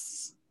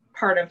this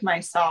part of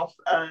myself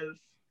of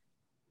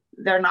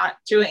they're not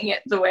doing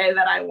it the way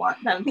that I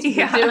want them to be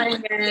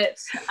doing it.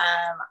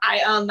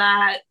 I own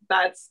that.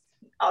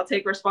 I'll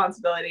take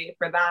responsibility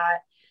for that.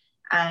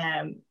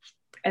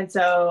 And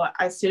so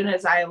as soon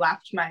as I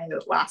left my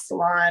last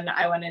salon,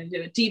 I went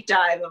into a deep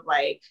dive of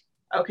like,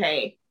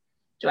 okay,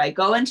 do I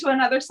go into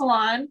another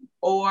salon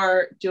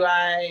or do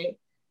I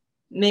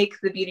make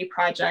the beauty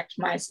project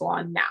my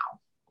salon now?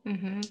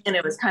 Mm-hmm. And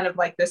it was kind of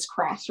like this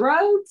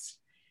crossroads.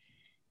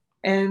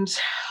 And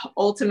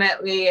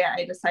ultimately,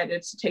 I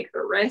decided to take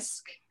the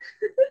risk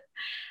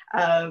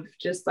of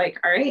just like,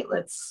 all right,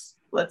 let's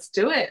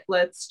do it.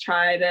 Let's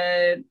try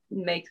to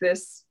make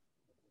this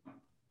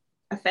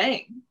a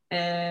thing.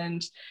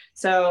 And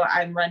so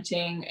I'm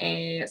renting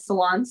a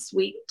salon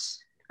suite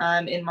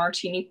in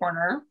Martini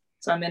Corner.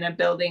 So I'm in a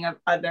building of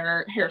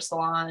other hair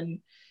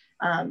salon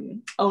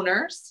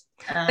owners.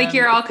 Like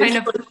you're all kind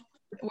of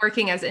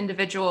working as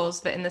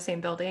individuals, but in the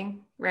same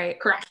building, right?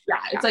 Correct. Yeah.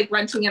 It's like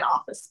renting an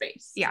office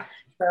space. Yeah.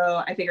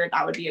 So I figured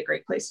that would be a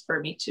great place for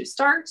me to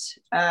start.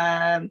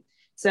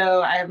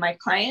 So I have my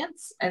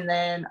clients, and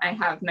then I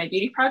have my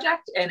beauty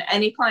project, and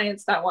any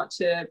clients that want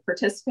to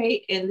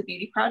participate in the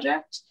beauty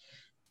project,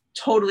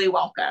 totally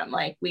welcome.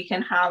 Like we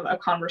can have a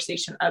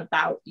conversation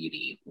about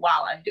beauty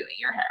while I'm doing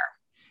your hair,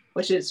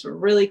 which is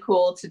really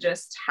cool to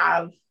just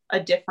have a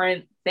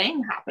different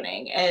thing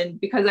happening. And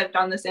because I've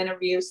done this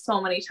interview so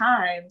many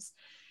times,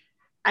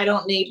 I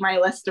don't need my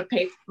list of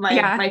paper,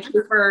 my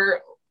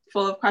paper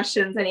full of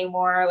questions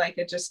anymore. Like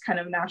it just kind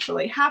of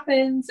naturally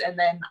happens. And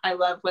then I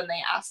love when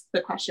they ask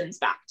the questions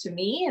back to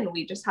me and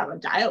we just have a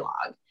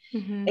dialogue.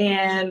 Mm-hmm.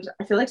 And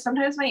I feel like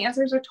sometimes my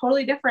answers are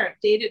totally different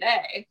day to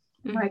day.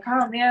 Mm-hmm. Like,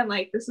 oh man,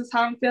 like this is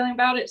how I'm feeling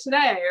about it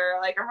today.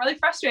 Or like, I'm really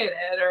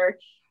frustrated, or,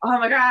 oh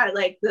my God,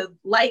 like the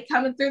light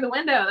coming through the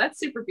window. That's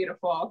super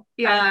beautiful.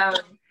 Yeah.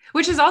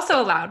 Which is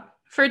also allowed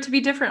for it to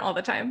be different all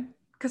the time,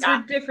 because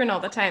we're different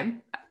all the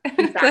time.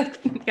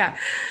 Exactly. Yeah.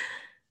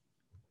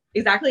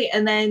 Exactly.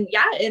 And then,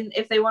 and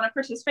if they want to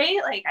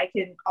participate, like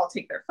I'll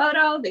take their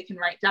photo, they can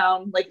write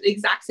down like the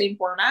exact same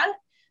format.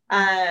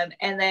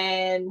 And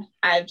then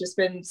I've just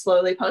been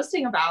slowly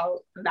posting about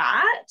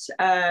that,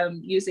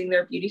 using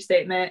their beauty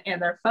statement and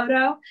their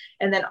photo.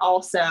 And then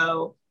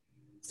also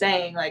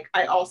saying like,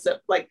 I also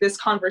like this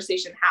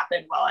conversation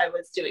happened while I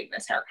was doing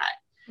this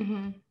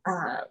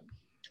haircut,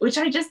 which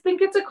I just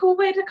think it's a cool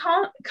way to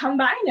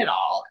combine it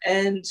all.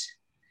 And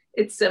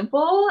it's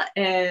simple,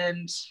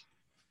 and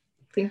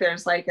I think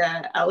there's like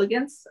a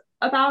elegance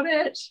about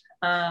it.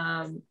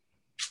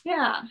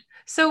 Yeah.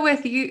 So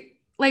with you,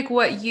 like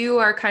what you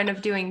are kind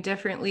of doing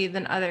differently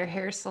than other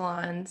hair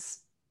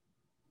salons,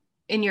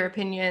 in your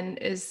opinion,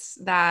 is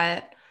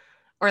that,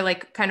 or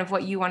like kind of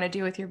what you want to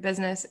do with your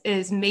business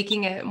is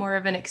making it more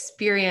of an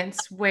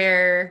experience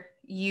where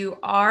you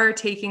are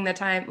taking the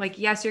time, like,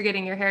 yes, you're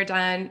getting your hair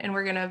done and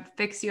we're going to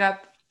fix you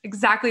up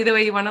exactly the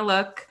way you want to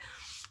look.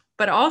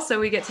 But also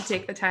we get to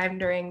take the time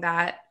during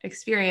that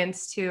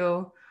experience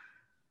to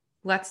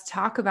let's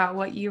talk about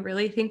what you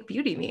really think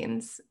beauty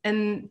means,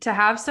 and to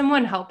have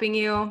someone helping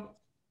you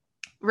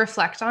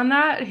reflect on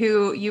that,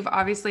 who you've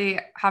obviously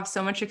have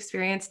so much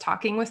experience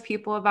talking with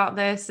people about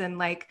this and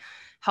like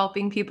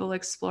helping people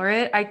explore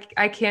it.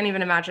 I can't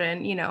even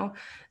imagine,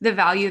 the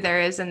value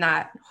there is in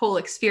that whole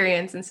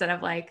experience, instead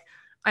of like,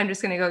 I'm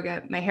just going to go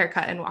get my hair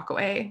cut and walk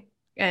away.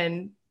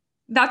 And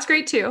that's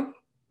great too.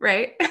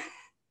 Right.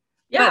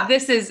 Yeah. But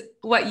this is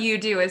what you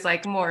do, is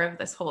like more of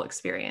this whole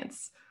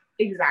experience.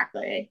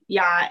 Exactly.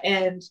 Yeah.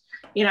 And,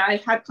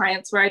 I've had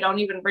clients where I don't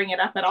even bring it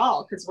up at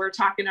all, because we're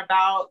talking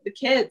about the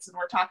kids and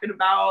we're talking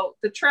about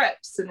the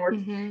trips and we're,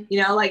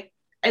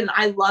 and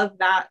I love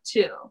that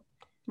too.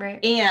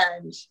 Right.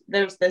 And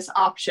there's this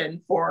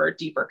option for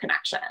deeper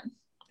connection.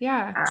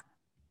 Yeah.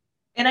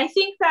 And I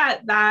think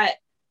that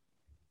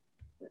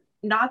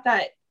not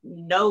that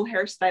no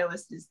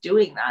hairstylist is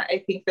doing that.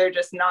 I think they're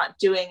just not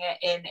doing it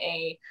in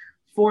a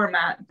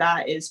format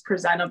that is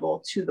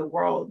presentable to the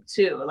world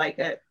too, like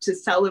to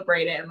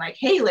celebrate it and like,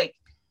 hey, like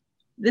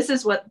this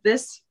is what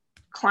this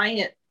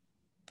client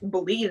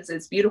believes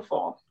is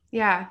beautiful.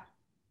 Yeah.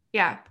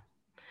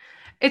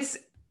 It's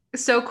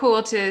so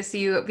cool to see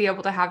you be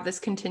able to have this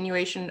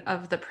continuation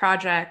of the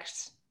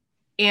project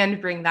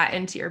and bring that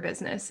into your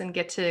business and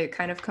get to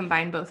kind of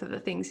combine both of the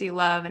things you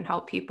love and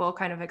help people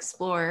kind of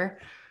explore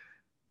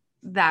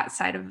that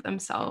side of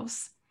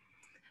themselves.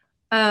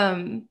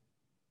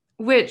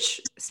 Which,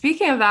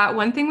 speaking of that,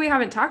 one thing we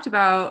haven't talked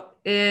about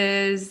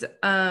is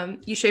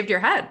you shaved your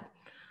head.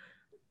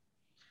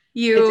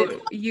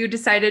 You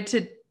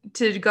decided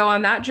to go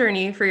on that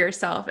journey for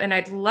yourself, and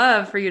I'd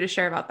love for you to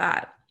share about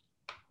that.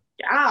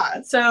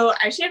 Yeah. So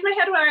I shaved my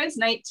head when I was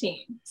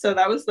 19. So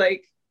that was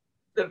like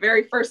the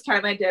very first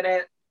time I did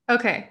it.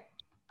 Okay.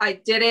 I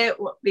did it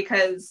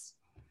because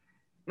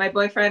my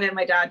boyfriend and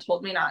my dad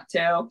told me not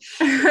to.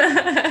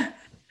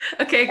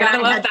 Okay,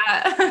 gotta love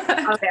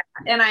that. Okay.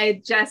 And I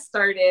had just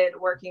started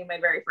working my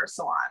very first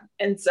salon.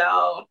 And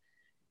so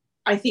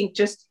I think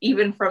just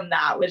even from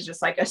that was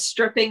just like a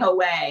stripping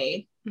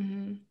away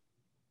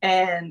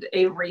and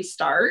a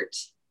restart.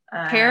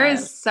 Hair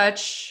is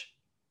such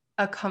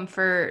a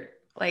comfort,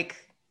 like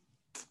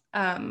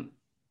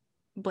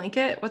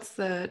blanket. What's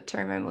the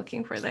term I'm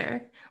looking for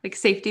there? Like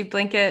safety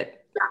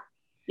blanket.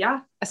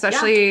 Yeah.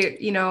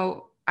 Especially,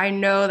 I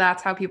know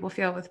that's how people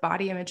feel with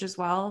body image as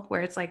well,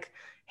 where it's like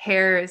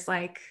hair is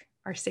like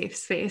our safe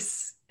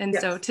space. And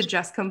so to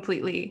just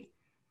completely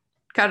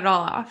cut it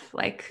all off.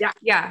 Like, Yeah.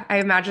 yeah, I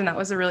imagine that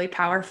was a really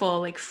powerful,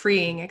 like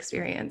freeing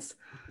experience.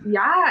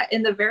 Yeah.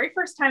 And the very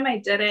first time I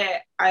did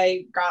it,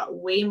 I got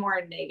way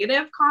more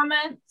negative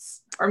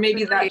comments, or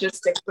maybe that just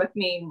sticks with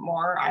me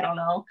more. I don't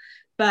know.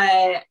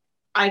 But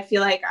I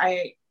feel like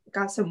I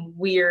got some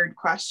weird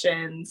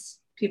questions.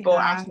 People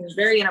asking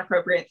very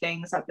inappropriate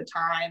things at the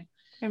time.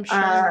 I'm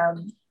sure.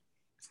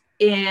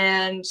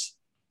 And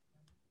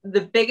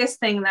the biggest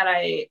thing that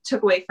I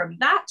took away from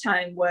that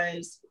time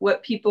was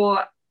what people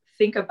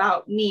think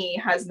about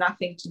me has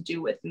nothing to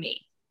do with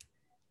me.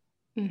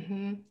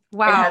 Mm-hmm.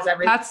 Wow. It has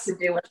everything to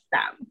do with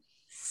them.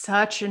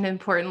 Such an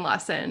important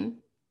lesson.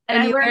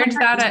 And you learned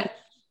that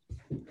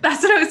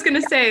that's what I was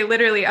going to say.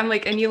 Literally, I'm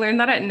like, and you learned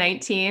that at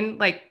 19,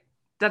 like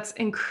that's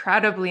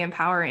incredibly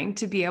empowering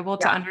to be able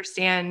to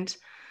understand.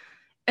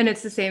 And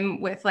it's the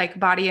same with like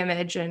body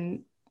image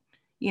and,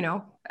 you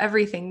know,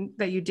 everything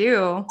that you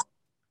do.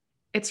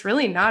 It's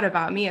really not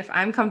about me. If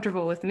I'm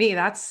comfortable with me,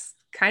 that's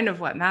kind of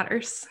what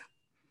matters.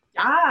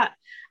 Yeah,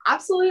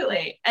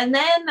 absolutely. And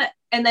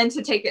then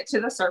to take it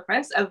to the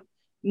surface of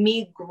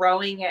me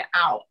growing it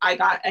out, I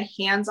got a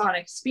hands-on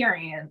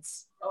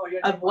experience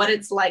of what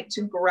it's like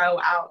to grow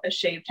out a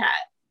shaved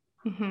head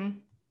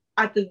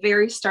at the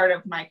very start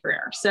of my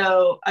career.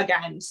 So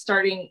again,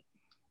 starting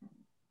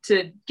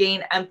to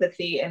gain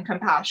empathy and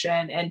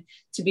compassion and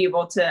to be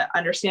able to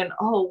understand,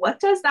 oh, what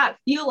does that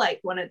feel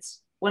like when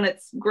it's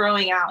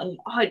growing out, and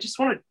I just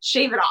want to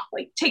shave it off,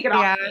 like take it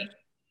off me.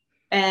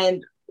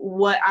 And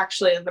what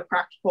actually is the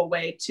practical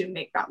way to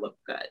make that look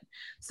good.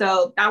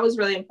 So that was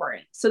really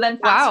important. So then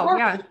fast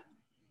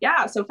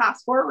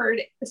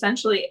forward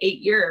essentially 8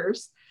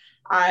 years,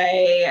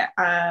 I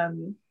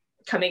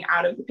coming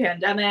out of the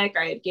pandemic,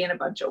 I had gained a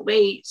bunch of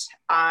weight.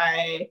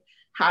 I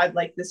had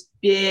like this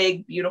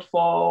big,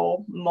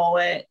 beautiful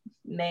mullet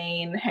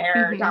mane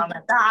hair down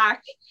my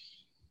back.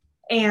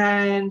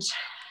 And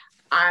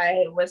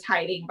I was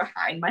hiding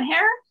behind my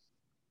hair.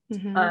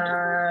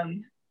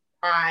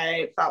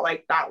 I felt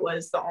like that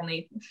was the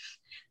only,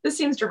 this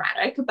seems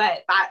dramatic,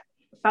 but that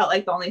felt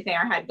like the only thing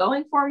I had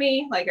going for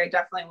me. Like I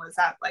definitely was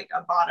at like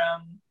a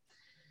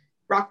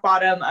rock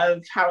bottom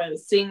of how I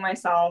was seeing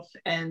myself.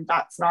 And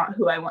that's not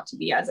who I want to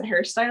be as a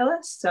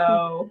hairstylist.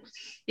 So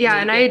yeah.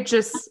 And I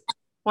just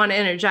want to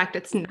interject.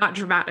 It's not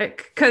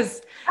dramatic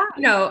because,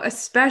 you know,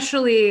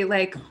 especially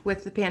like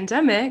with the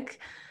pandemic,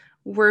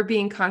 we're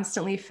being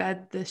constantly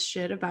fed this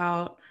shit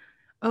about,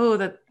 oh,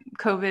 the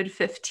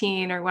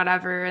COVID-15 or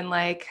whatever. And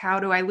like, how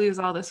do I lose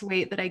all this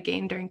weight that I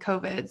gained during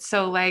COVID?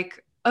 So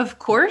like, of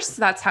course,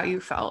 that's how you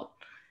felt.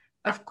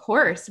 Of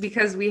course,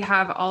 because we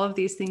have all of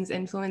these things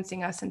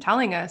influencing us and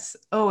telling us,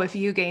 oh, if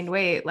you gained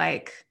weight,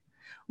 like,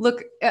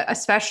 look,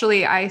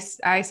 especially I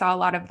saw a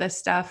lot of this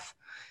stuff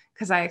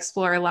because I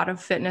explore a lot of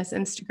fitness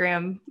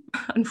Instagram,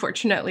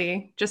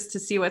 unfortunately, just to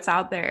see what's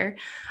out there.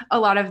 A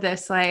lot of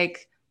this,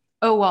 like,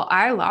 oh, well,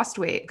 I lost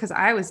weight because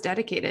I was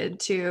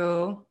dedicated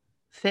to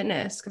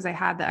fitness because I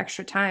had the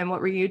extra time. What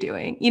were you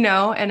doing? You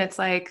know, and it's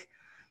like,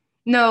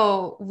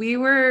 no, we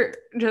were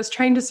just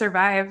trying to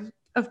survive.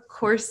 Of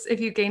course, if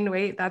you gained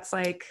weight, that's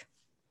like,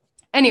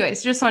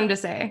 anyways, just wanted to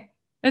say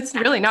it's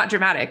really not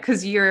dramatic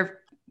because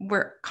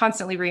we're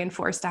constantly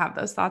reinforced to have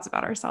those thoughts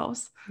about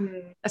ourselves,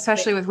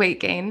 especially with weight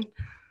gain.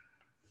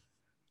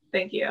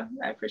 Thank you.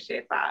 I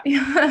appreciate that.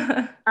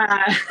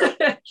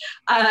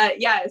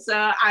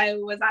 So I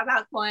was at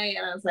that point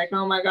and I was like,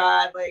 oh my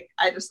God, like,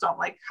 I just don't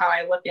like how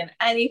I look in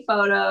any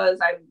photos.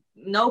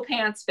 No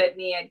pants fit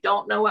me. I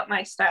don't know what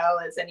my style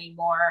is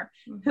anymore.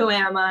 Who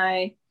am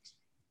I?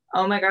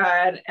 Oh my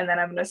God. And then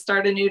I'm going to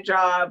start a new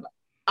job.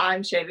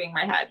 I'm shaving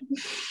my head.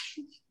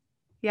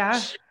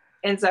 Yeah.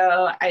 And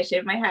so I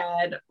shaved my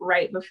head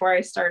right before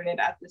I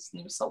started at this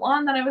new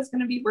salon that I was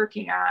going to be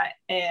working at.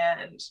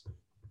 And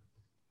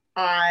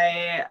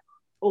I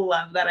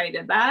love that I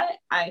did that.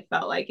 I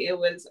felt like it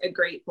was a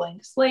great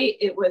blank slate.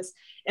 It was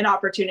an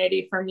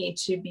opportunity for me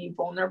to be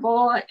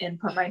vulnerable and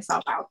put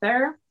myself out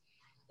there.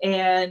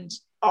 And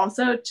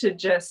also to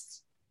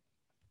just,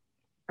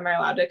 am I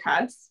allowed to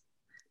cuss?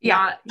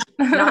 Yeah.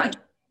 Not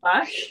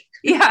fuck.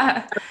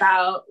 Yeah.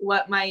 About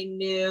what my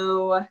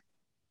new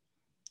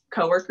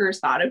coworkers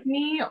thought of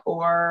me,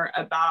 or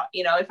about,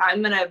 you know, if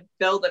I'm going to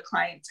build a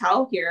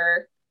clientele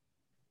here,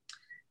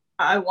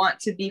 I want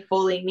to be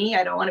fully me.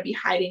 I don't want to be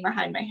hiding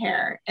behind my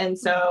hair. And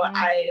so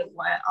I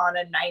went on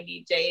a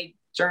 90-day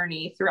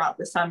journey throughout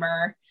the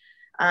summer.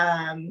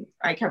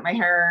 I kept my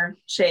hair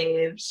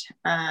shaved.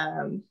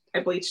 I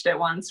bleached it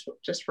once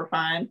just for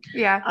fun.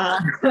 Yeah.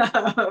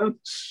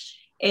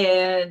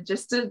 And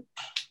just to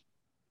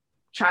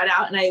try it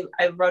out. And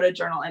I wrote a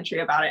journal entry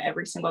about it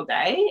every single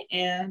day.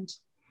 And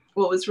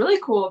what was really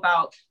cool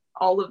about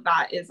all of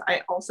that is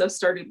I also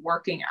started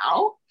working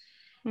out.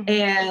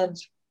 And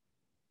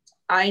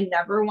I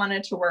never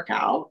wanted to work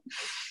out.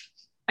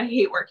 I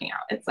hate working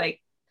out. It's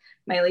like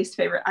my least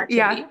favorite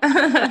activity.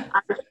 Yeah.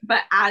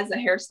 But as a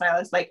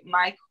hairstylist, like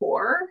my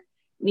core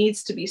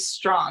needs to be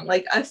strong.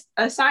 Like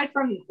aside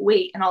from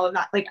weight and all of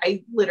that, like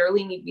I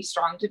literally need to be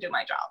strong to do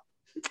my job.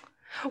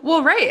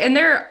 Well, right. And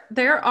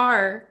there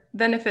are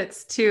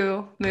benefits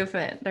to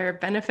movement. There are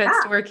benefits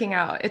to Yeah, working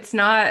out. It's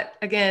not,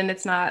 again,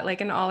 it's not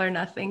like an all or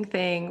nothing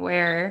thing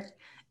where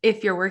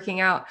if you're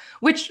working out,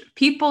 which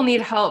people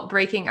need help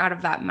breaking out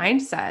of that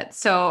mindset.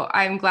 So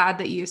I'm glad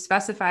that you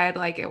specified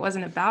like it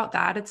wasn't about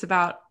that. It's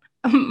about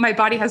my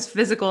body has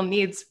physical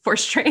needs for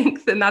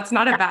strength, and that's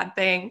not a bad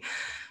thing.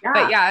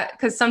 But yeah, yeah,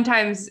 because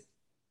sometimes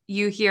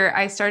you hear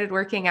I started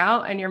working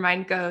out and your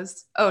mind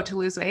goes, oh, to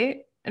lose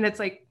weight. And it's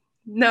like,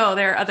 no,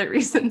 there are other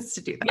reasons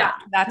to do yeah. that.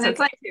 That's And it's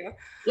okay like, too.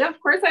 yeah, of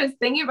course I was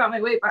thinking about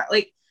my weight, but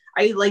like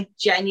I like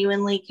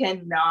genuinely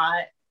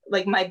cannot,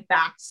 like my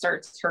back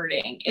starts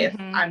hurting if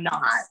Mm-hmm. I'm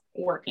not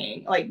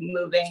working, like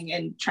moving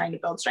and trying to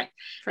build strength.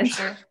 For And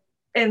sure.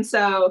 and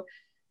so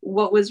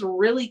what was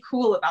really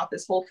cool about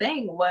this whole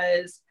thing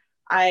was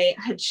I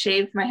had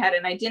shaved my head,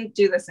 and I didn't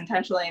do this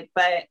intentionally,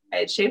 but I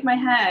had shaved my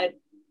head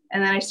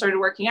and then I started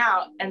working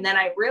out. And then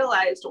I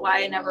realized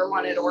why I never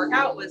wanted to work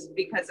out was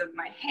because of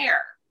my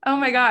hair. Oh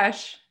my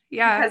gosh.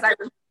 Yeah.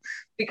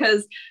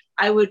 Because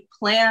I would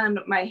plan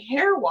my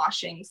hair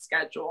washing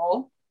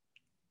schedule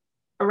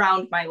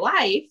around my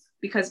life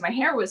because my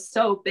hair was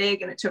so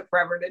big and it took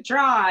forever to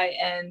dry.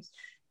 And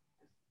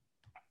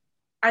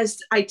as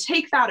I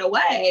take that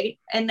away,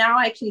 and now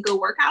I can go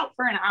work out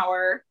for an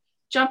hour,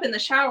 jump in the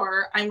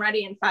shower, I'm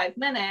ready in 5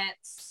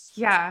 minutes,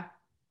 Yeah.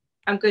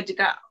 I'm good to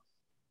go.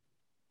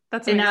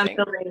 That's And now I'm amazing.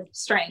 building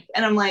strength.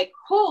 And I'm like,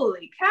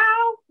 holy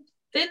cow,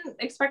 didn't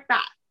expect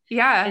that. And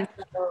Yeah.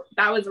 so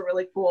that was a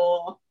really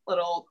cool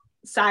little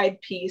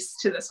side piece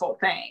to this whole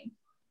thing.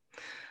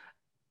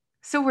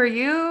 So were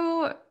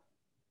you,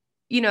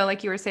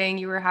 like you were saying,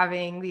 you were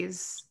having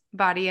these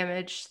body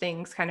image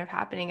things kind of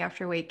happening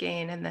after weight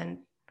gain. And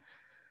then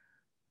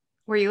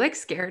were you like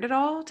scared at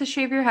all to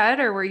shave your head?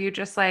 Or were you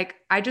just like,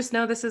 I just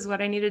know this is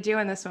what I need to do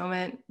in this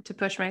moment to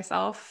push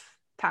myself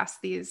past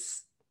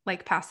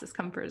past this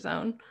comfort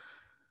zone?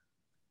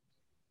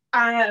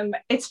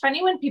 It's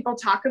funny when people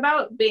talk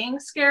about being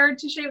scared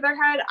to shave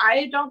their head.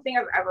 I don't think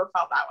I've ever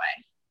felt that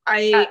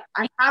way. Yeah.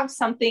 I have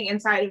something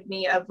inside of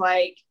me of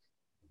like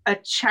a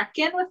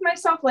check-in with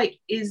myself, like,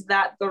 is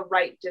that the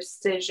right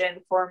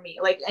decision for me?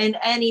 Like in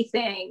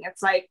anything,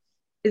 it's like,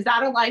 is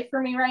that a life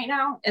for me right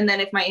now? And then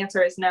if my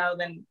answer is no,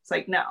 then it's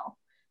like no.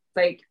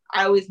 Like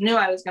I always knew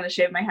I was going to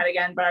shave my head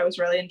again, but I was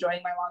really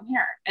enjoying my long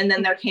hair. And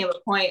then there came a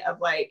point of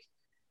like,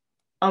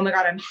 oh my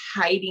God, I'm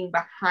hiding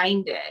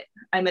behind it.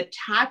 I'm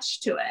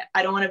attached to it.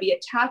 I don't want to be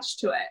attached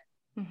to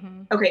it.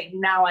 Mm-hmm. Okay,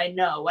 now I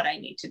know what I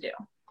need to do.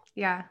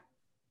 Yeah.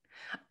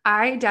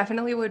 I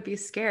definitely would be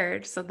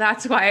scared. So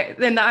that's why,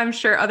 and I'm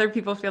sure other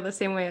people feel the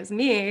same way as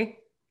me.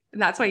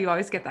 And that's why you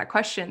always get that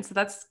question. So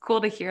that's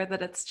cool to hear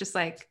that it's just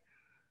like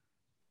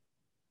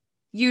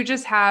you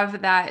just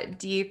have that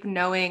deep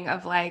knowing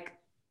of like,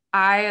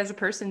 I as a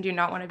person do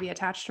not want to be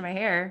attached to my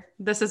hair.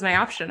 This is my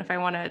option if I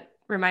want to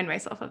remind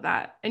myself of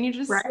that. And you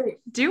just Right.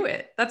 do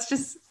it.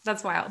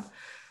 That's wild.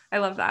 I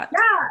love that.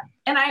 Yeah.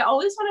 And I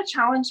always want to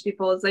challenge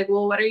people. It's like,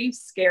 well, what are you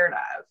scared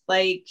of?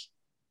 Like,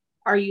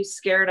 are you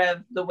scared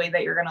of the way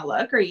that you're going to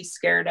look? Are you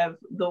scared of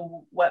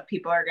what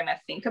people are going to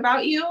think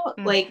about you?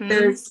 Like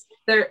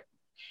Mm-hmm.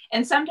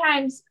 and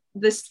sometimes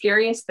the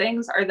scariest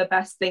things are the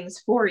best things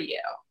for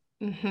you.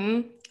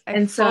 Mm-hmm. I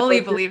And so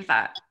fully believe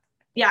that.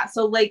 yeah,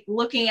 so like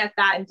looking at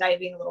that and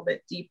diving a little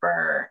bit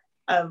deeper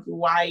of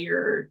why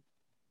you're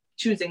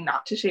choosing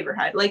not to shave your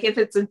head. Like if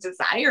it's a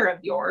desire of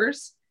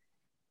yours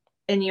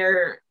and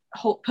you're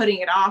putting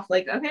it off,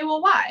 like, okay,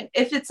 well, why?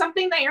 If it's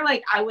something that you're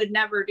like, I would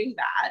never do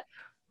that,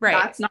 Right.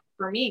 that's not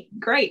for me.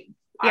 Great.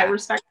 I Yeah.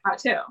 respect that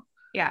too.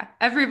 Yeah.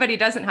 Everybody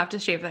doesn't have to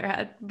shave their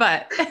head,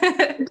 but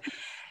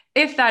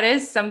if that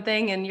is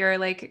something and you're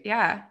like,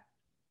 yeah,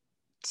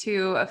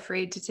 too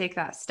afraid to take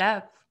that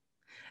step.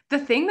 The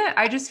thing that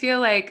I just feel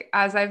like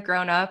as I've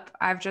grown up,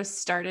 I've just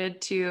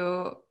started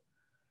to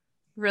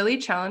really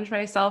challenge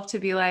myself to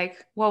be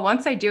like, well,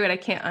 once I do it, I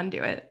can't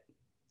undo it.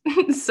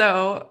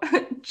 So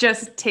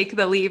just take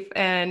the leap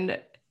and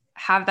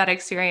have that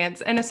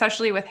experience. And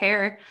especially with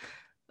hair,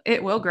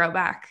 it will grow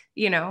back.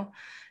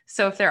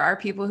 So if there are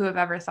people who have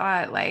ever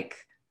thought, like,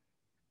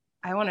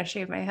 I want to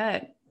shave my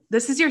head,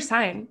 this is your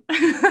sign.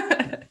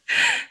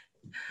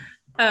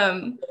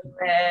 um,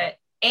 And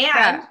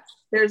yeah.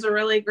 there's a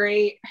really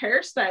great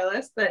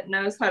hairstylist that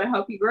knows how to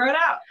help you grow it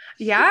out.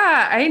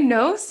 Yeah, I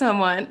know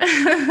someone.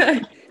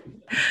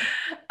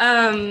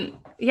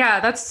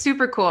 Yeah, that's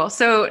super cool.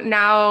 So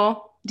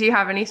now, do you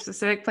have any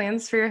specific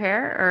plans for your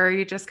hair, or are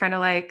you just kind of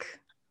like,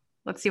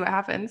 let's see what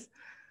happens?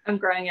 I'm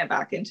growing it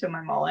back into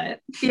my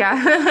mullet.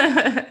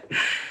 Yeah.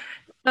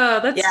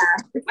 Oh, Yeah.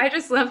 I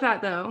just love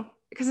that though,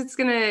 because it's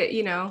gonna,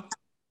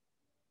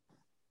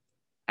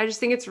 I just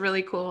think it's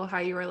really cool how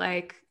you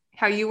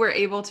were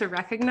able to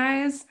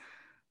recognize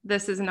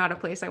this is not a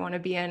place I want to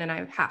be in, and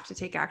I have to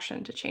take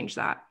action to change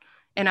that.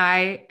 And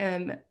I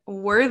am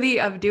worthy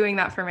of doing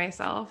that for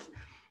myself.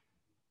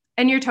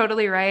 And you're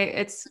totally right.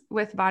 It's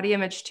with body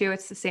image too.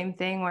 It's the same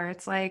thing where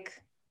it's like,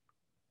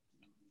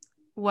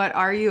 what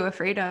are you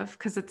afraid of?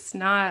 Because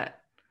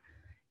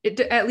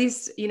at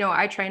least,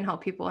 I try and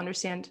help people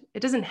understand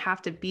it doesn't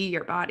have to be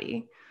your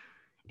body.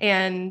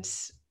 And,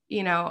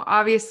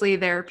 obviously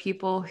there are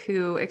people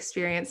who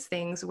experience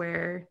things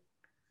where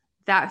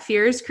that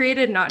fear is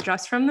created not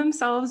just from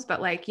themselves,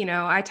 but like,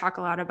 I talk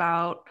a lot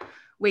about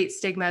weight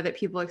stigma that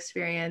people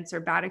experience or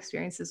bad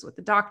experiences with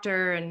the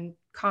doctor and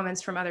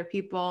comments from other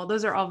people.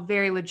 Those are all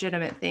very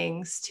legitimate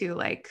things to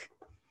like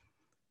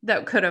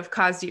that could have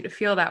caused you to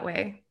feel that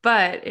way,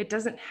 but it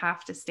doesn't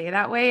have to stay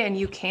that way. And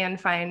you can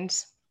find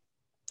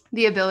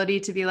the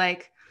ability to be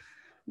like,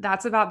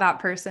 that's about that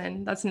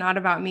person. That's not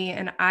about me.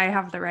 And I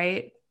have the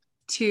right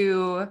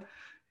to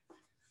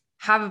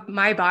have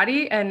my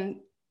body and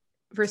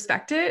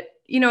respect it.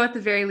 At the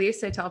very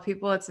least, I tell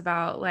people it's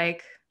about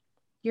like,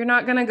 you're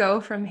not going to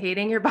go from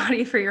hating your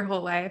body for your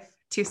whole life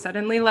to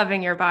suddenly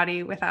loving your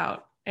body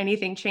without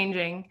anything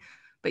changing.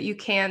 But you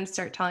can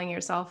start telling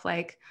yourself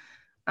like,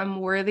 I'm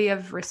worthy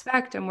of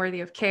respect. I'm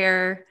worthy of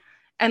care.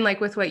 And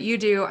like with what you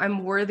do,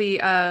 I'm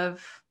worthy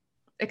of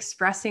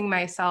expressing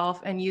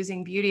myself and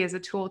using beauty as a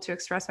tool to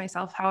express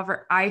myself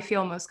however I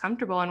feel most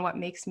comfortable and what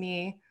makes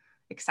me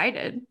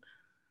excited.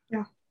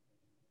 Yeah.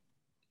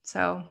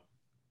 So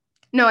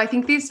no, I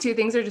think these two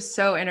things are just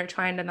so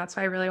intertwined. And that's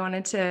why I really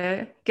wanted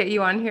to get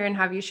you on here and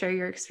have you share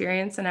your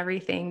experience and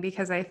everything,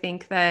 because I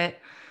think that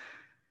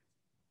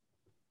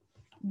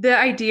the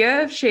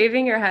idea of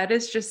shaving your head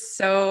is just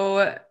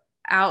so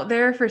out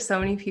there for so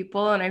many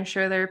people. And I'm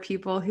sure there are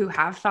people who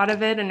have thought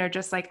of it and are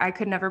just like, I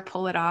could never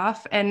pull it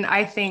off. And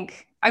I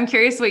think I'm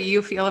curious what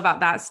you feel about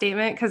that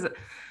statement, because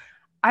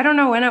I don't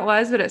know when it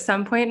was, but at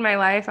some point in my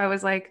life, I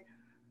was like,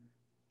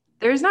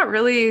 there's not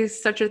really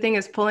such a thing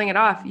as pulling it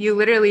off. You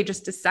literally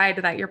just decide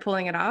that you're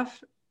pulling it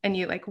off and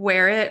you like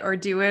wear it or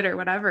do it or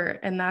whatever.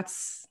 And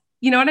that's,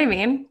 you know what I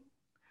mean?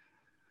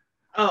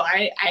 Oh,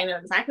 I know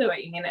exactly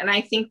what you mean. And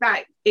I think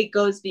that it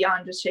goes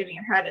beyond just shaving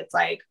your head. It's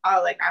like,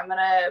 oh, like I'm going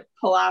to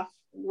pull off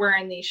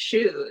wearing these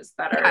shoes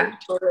that are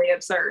totally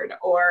absurd.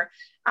 Or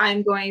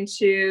I'm going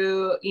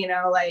to,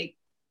 like,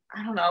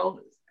 I don't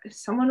know,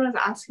 someone was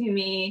asking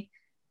me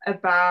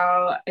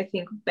about, I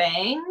think,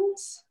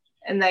 bangs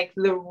and like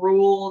the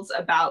rules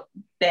about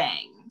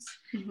bangs.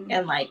 Mm-hmm.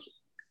 And like,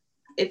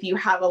 if you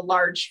have a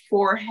large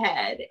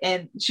forehead,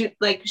 and she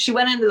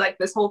went into like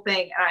this whole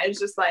thing, and I was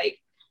just like,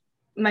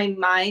 my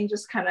mind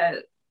just kind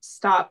of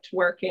stopped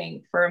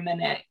working for a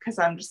minute, because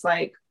I'm just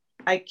like,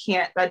 I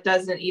can't, that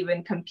doesn't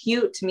even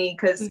compute to me,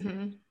 because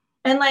mm-hmm.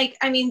 And like,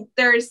 I mean,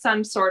 there's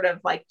some sort of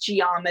like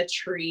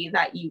geometry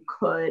that you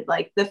could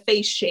like the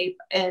face shape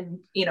and,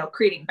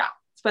 creating balance,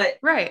 but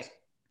right.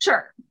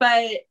 Sure.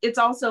 But it's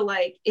also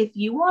like, if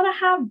you want to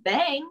have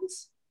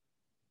bangs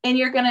and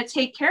you're going to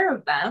take care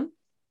of them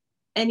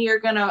and you're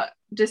going to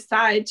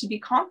decide to be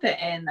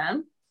confident in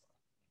them,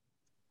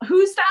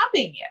 who's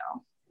stopping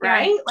you?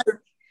 Right? Yeah. Like,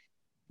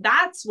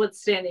 that's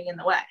what's standing in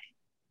the way.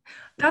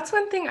 That's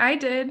one thing I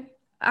did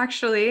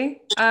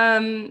actually.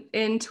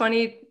 In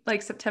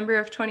September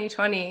of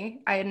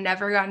 2020, I had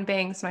never gotten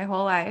bangs my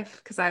whole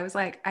life because I was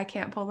like, I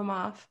can't pull them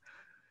off.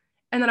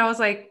 And then I was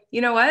like,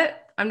 you know what?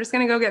 I'm just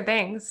going to go get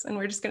bangs and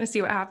we're just going to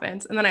see what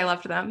happens. And then I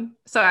loved them.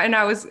 And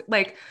I was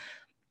like,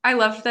 I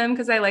loved them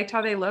because I liked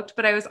how they looked,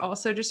 but I was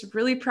also just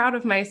really proud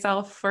of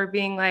myself for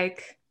being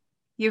like,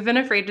 you've been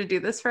afraid to do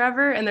this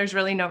forever and there's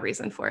really no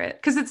reason for it.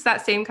 Because it's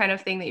that same kind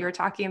of thing that you were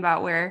talking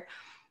about where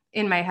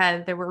in my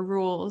head, there were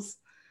rules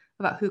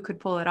about who could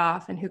pull it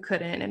off and who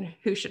couldn't and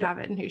who should have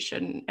it and who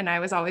shouldn't. And I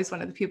was always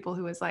one of the people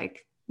who was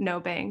like,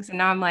 no bangs. And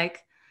now I'm like,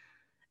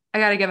 I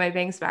got to get my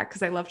bangs back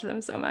because I loved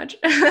them so much.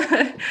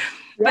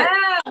 But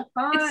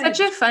it's such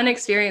a fun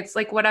experience,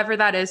 like whatever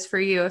that is for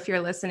you, if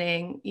you're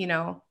listening,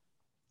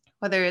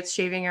 whether it's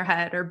shaving your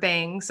head or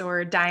bangs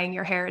or dyeing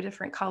your hair a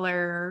different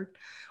color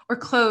or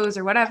clothes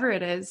or whatever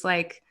it is,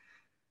 like,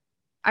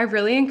 I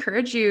really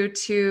encourage you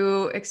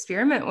to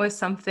experiment with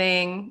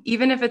something,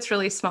 even if it's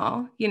really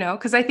small,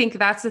 because I think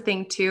that's the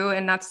thing too.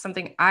 And that's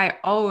something I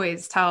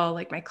always tell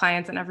like my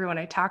clients and everyone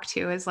I talk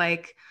to is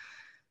like,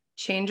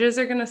 changes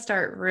are going to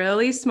start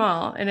really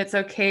small, and it's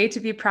okay to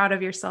be proud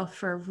of yourself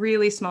for a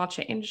really small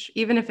change,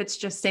 even if it's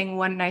just saying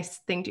one nice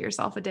thing to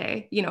yourself a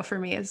day, for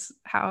me is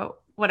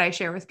what I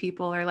share with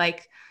people, or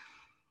like,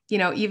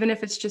 even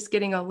if it's just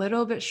getting a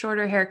little bit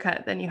shorter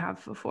haircut than you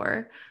have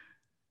before.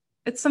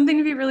 It's something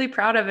to be really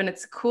proud of. And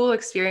it's a cool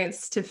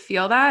experience to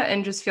feel that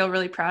and just feel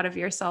really proud of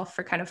yourself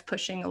for kind of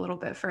pushing a little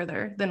bit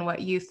further than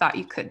what you thought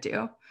you could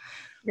do.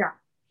 Yeah.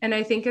 And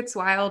I think it's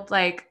wild.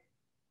 Like,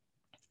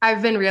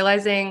 I've been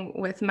realizing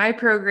with my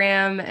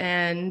program,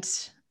 and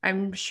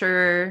I'm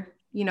sure,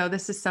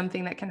 this is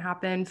something that can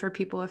happen for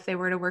people if they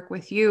were to work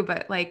with you,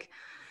 but like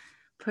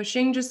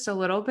pushing just a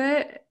little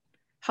bit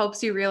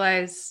helps you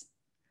realize,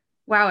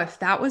 wow, if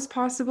that was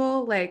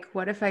possible, like,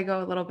 what if I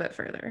go a little bit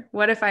further?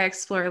 What if I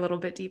explore a little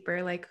bit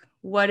deeper? Like,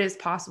 what is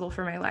possible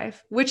for my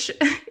life? Which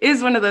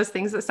is one of those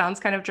things that sounds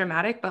kind of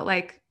dramatic, but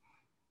like,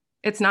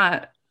 it's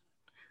not.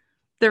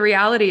 The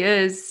reality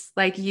is,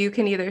 like, you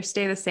can either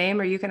stay the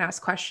same or you can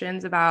ask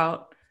questions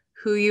about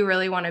who you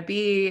really want to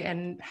be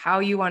and how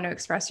you want to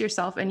express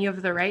yourself. And you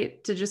have the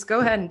right to just go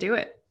ahead and do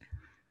it.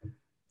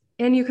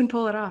 And you can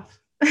pull it off.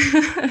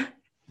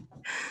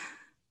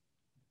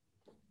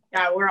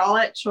 Yeah, we're all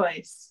at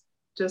choice,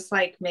 just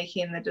like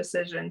making the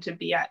decision to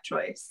be at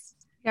choice.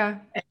 Yeah.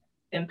 And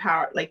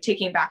empower, like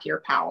taking back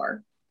your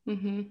power.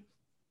 Mm-hmm.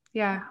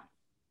 Yeah.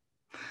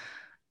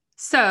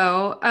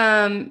 So,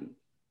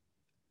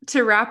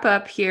 to wrap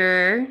up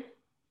here,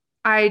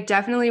 I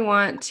definitely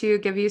want to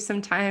give you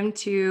some time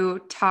to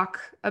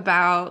talk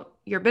about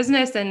your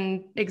business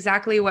and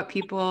exactly what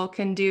people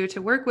can do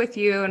to work with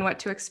you and what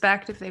to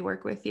expect if they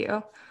work with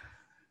you.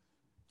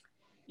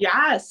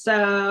 Yeah,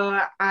 so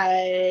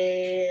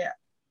I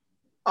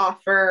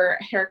offer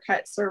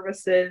haircut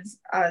services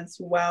as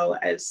well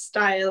as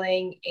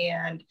styling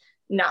and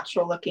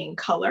natural looking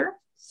color.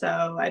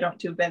 So I don't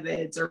do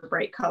vivids or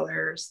bright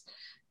colors,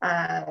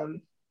 but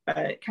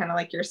kind of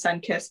like your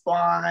sun-kissed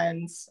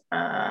blondes,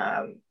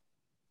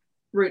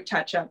 root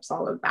touch-ups,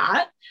 all of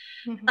that.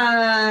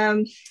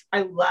 Mm-hmm.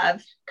 I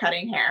love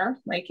cutting hair.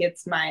 Like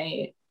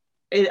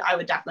I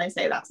would definitely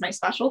say that's my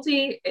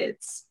specialty.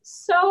 It's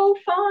so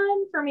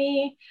fun for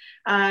me.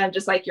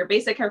 Just like your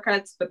basic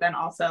haircuts, but then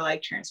also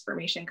like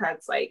transformation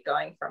cuts, like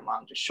going from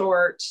long to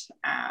short,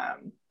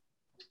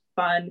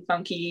 fun,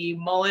 funky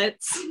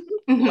mullets.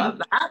 Mm-hmm.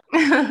 Love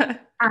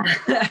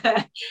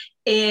that.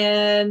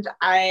 And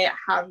I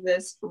have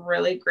this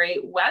really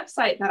great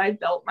website that I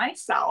built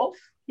myself.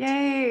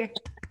 Yay.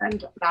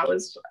 And that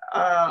was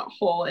a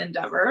whole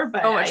endeavor.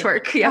 But much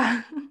work.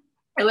 Yeah.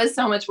 It was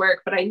so much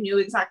work, but I knew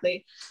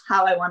exactly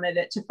how I wanted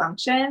it to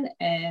function,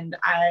 and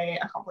I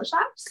accomplished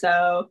that.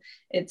 So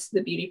it's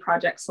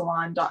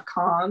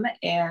thebeautyprojectsalon.com,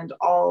 and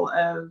all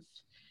of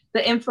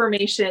the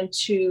information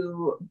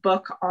to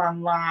book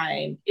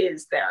online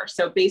is there.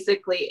 So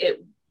basically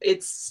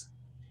it's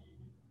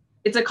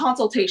a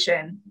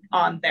consultation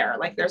on there.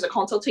 Like there's a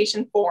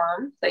consultation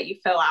form that you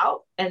fill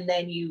out, and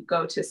then you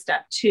go to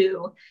step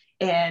 2,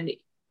 and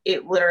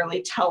it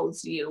literally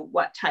tells you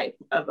what type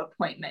of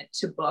appointment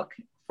to book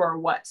for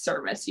what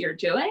service you're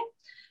doing.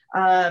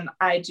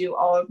 I do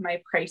all of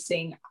my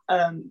pricing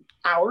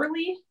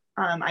hourly.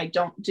 I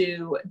don't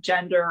do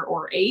gender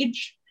or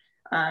age.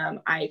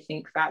 I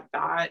think that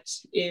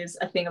is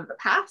a thing of the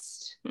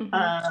past.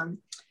 Mm-hmm.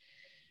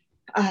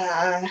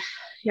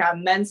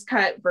 Men's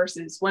cut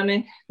versus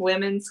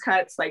women's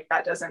cuts, like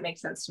that doesn't make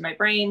sense to my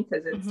brain,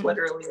 because it's mm-hmm.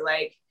 literally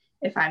like,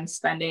 if I'm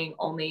spending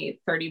only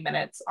 30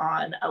 minutes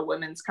on a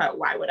women's cut,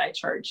 why would I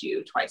charge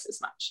you twice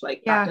as much?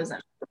 Like that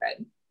doesn't feel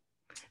good.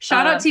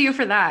 Shout out to you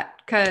for that,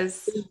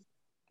 because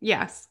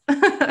yes. And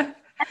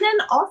then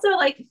also,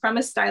 like, from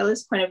a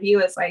stylist point of view,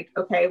 it's like,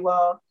 okay,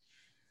 well,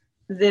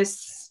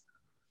 this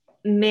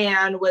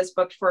man was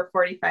booked for a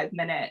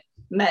 45-minute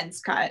men's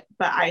cut,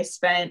 but I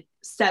spent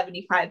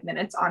 75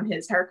 minutes on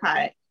his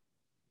haircut.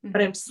 Mm-hmm.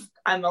 But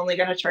I'm only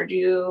going to charge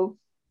you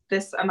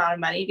this amount of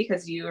money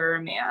because you are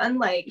a man.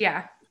 Like,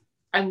 yeah,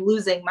 I'm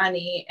losing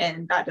money,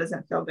 and that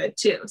doesn't feel good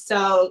too.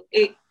 So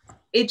it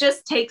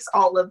just takes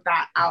all of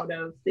that out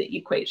of the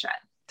equation.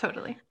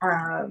 Totally.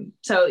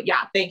 So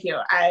yeah, thank you.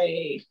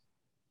 I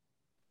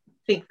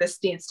think this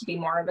needs to be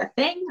more of a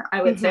thing.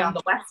 I would mm-hmm. say on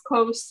the West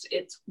Coast,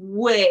 it's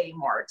way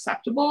more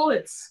acceptable.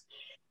 It's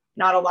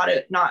not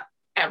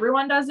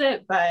everyone does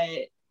it,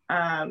 but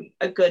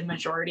a good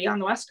majority on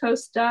the West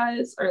Coast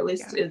does, or at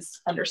least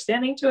is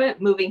understanding to it.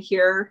 Moving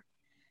here,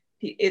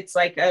 it's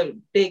like a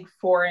big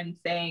foreign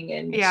thing,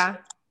 and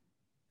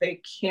they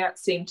can't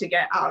seem to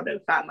get out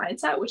of that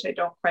mindset, which I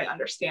don't quite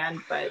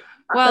understand, but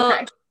well,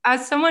 okay.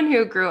 As someone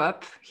who grew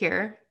up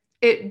here,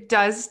 it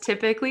does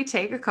typically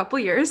take a couple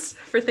years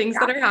for things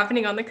that are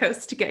happening on the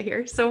coast to get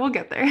here. So we'll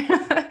get there.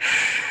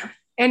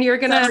 And you're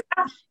going to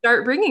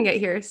start bringing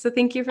it here. So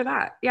thank you for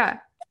that. Yeah.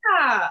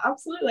 Yeah,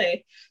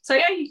 absolutely. So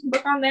yeah, you can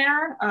book on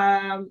there.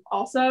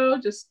 Also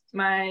just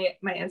my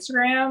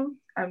Instagram.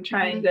 I'm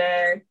trying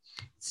mm-hmm. to,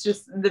 it's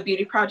just the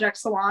Beauty Project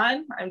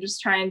Salon. I'm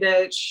just trying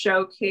to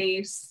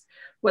showcase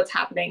what's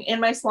happening in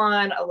my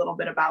salon, a little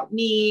bit about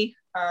me,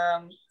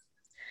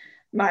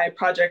 my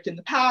project in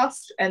the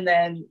past, and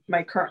then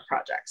my current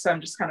project. So I'm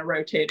just kind of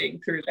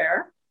rotating through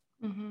there.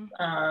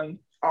 Mm-hmm.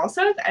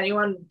 Also, if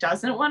anyone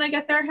doesn't want to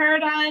get their hair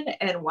done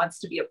and wants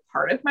to be a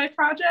part of my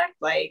project,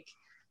 like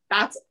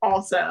that's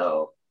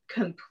also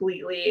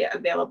completely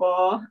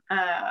available.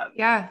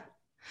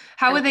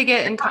 How would they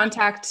get in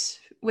contact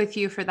with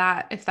you for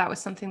that, if that was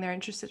something they're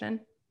interested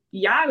in?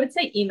 Yeah, I would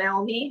say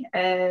email me.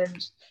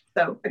 And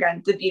so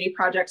again,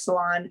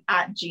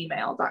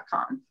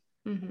 thebeautyprojectsalon@gmail.com.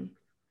 Mm-hmm.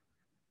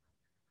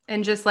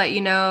 And just let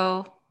you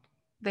know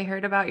they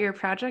heard about your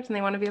project and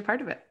they want to be a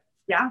part of it.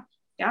 Yeah.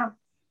 Yeah.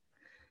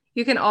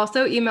 You can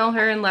also email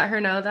her and let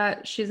her know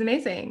that she's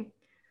amazing.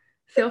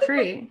 Feel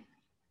free.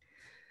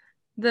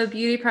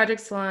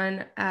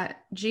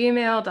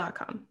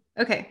 thebeautyprojectsalon@gmail.com.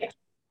 Okay. Yeah.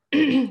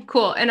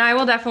 Cool. And I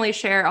will definitely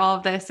share all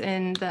of this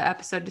in the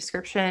episode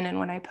description and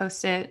when I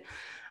post it.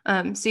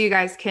 So you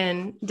guys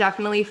can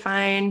definitely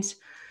find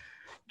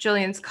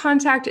Jillian's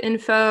contact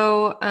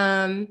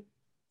info.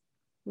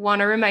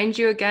 Want to remind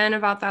you again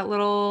about that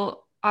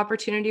little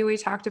opportunity we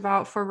talked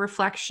about for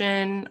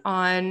reflection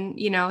on,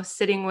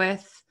 sitting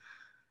with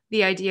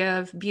the idea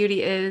of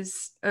beauty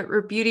is,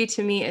 or beauty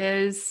to me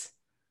is,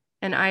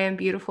 and I am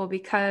beautiful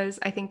because.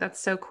 I think that's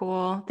so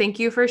cool. Thank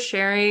you for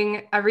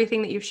sharing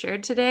everything that you've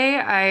shared today.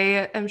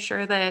 I am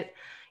sure that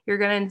you're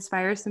going to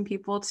inspire some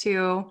people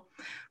to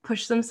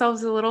push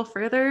themselves a little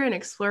further and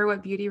explore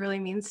what beauty really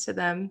means to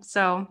them.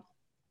 So,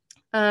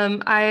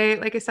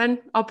 like I said,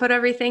 I'll put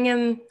everything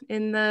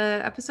in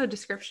the episode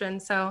description.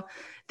 So,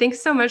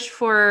 thanks so much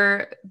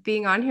for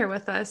being on here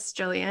with us,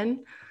 Jillian.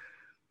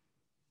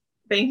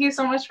 Thank you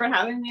so much for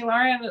having me,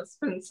 Lauren. It's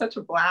been such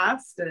a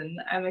blast, and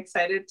I'm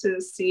excited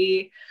to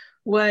see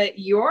what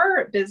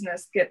your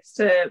business gets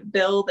to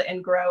build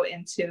and grow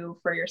into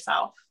for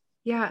yourself.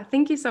 Yeah,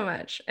 thank you so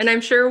much. And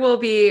I'm sure we'll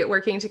be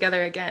working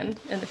together again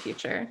in the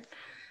future.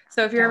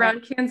 So if you're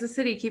around Kansas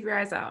City, keep your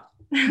eyes out.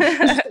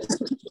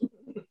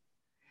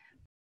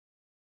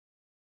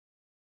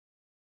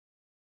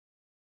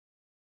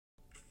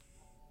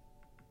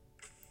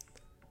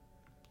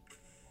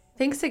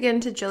 Thanks again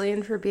to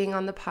Jillian for being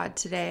on the pod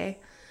today.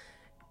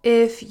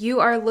 If you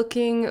are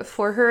looking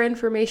for her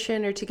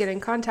information or to get in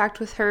contact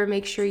with her,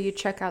 make sure you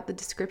check out the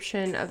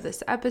description of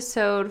this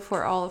episode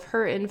for all of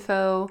her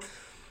info.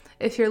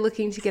 If you're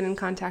looking to get in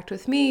contact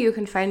with me, you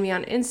can find me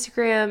on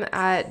Instagram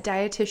at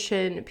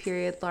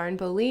dietitian.Lauren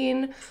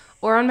Boleen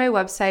or on my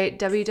website,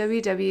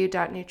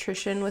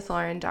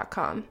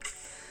 www.nutritionwithlauren.com.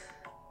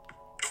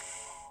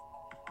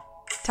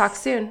 Talk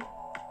soon.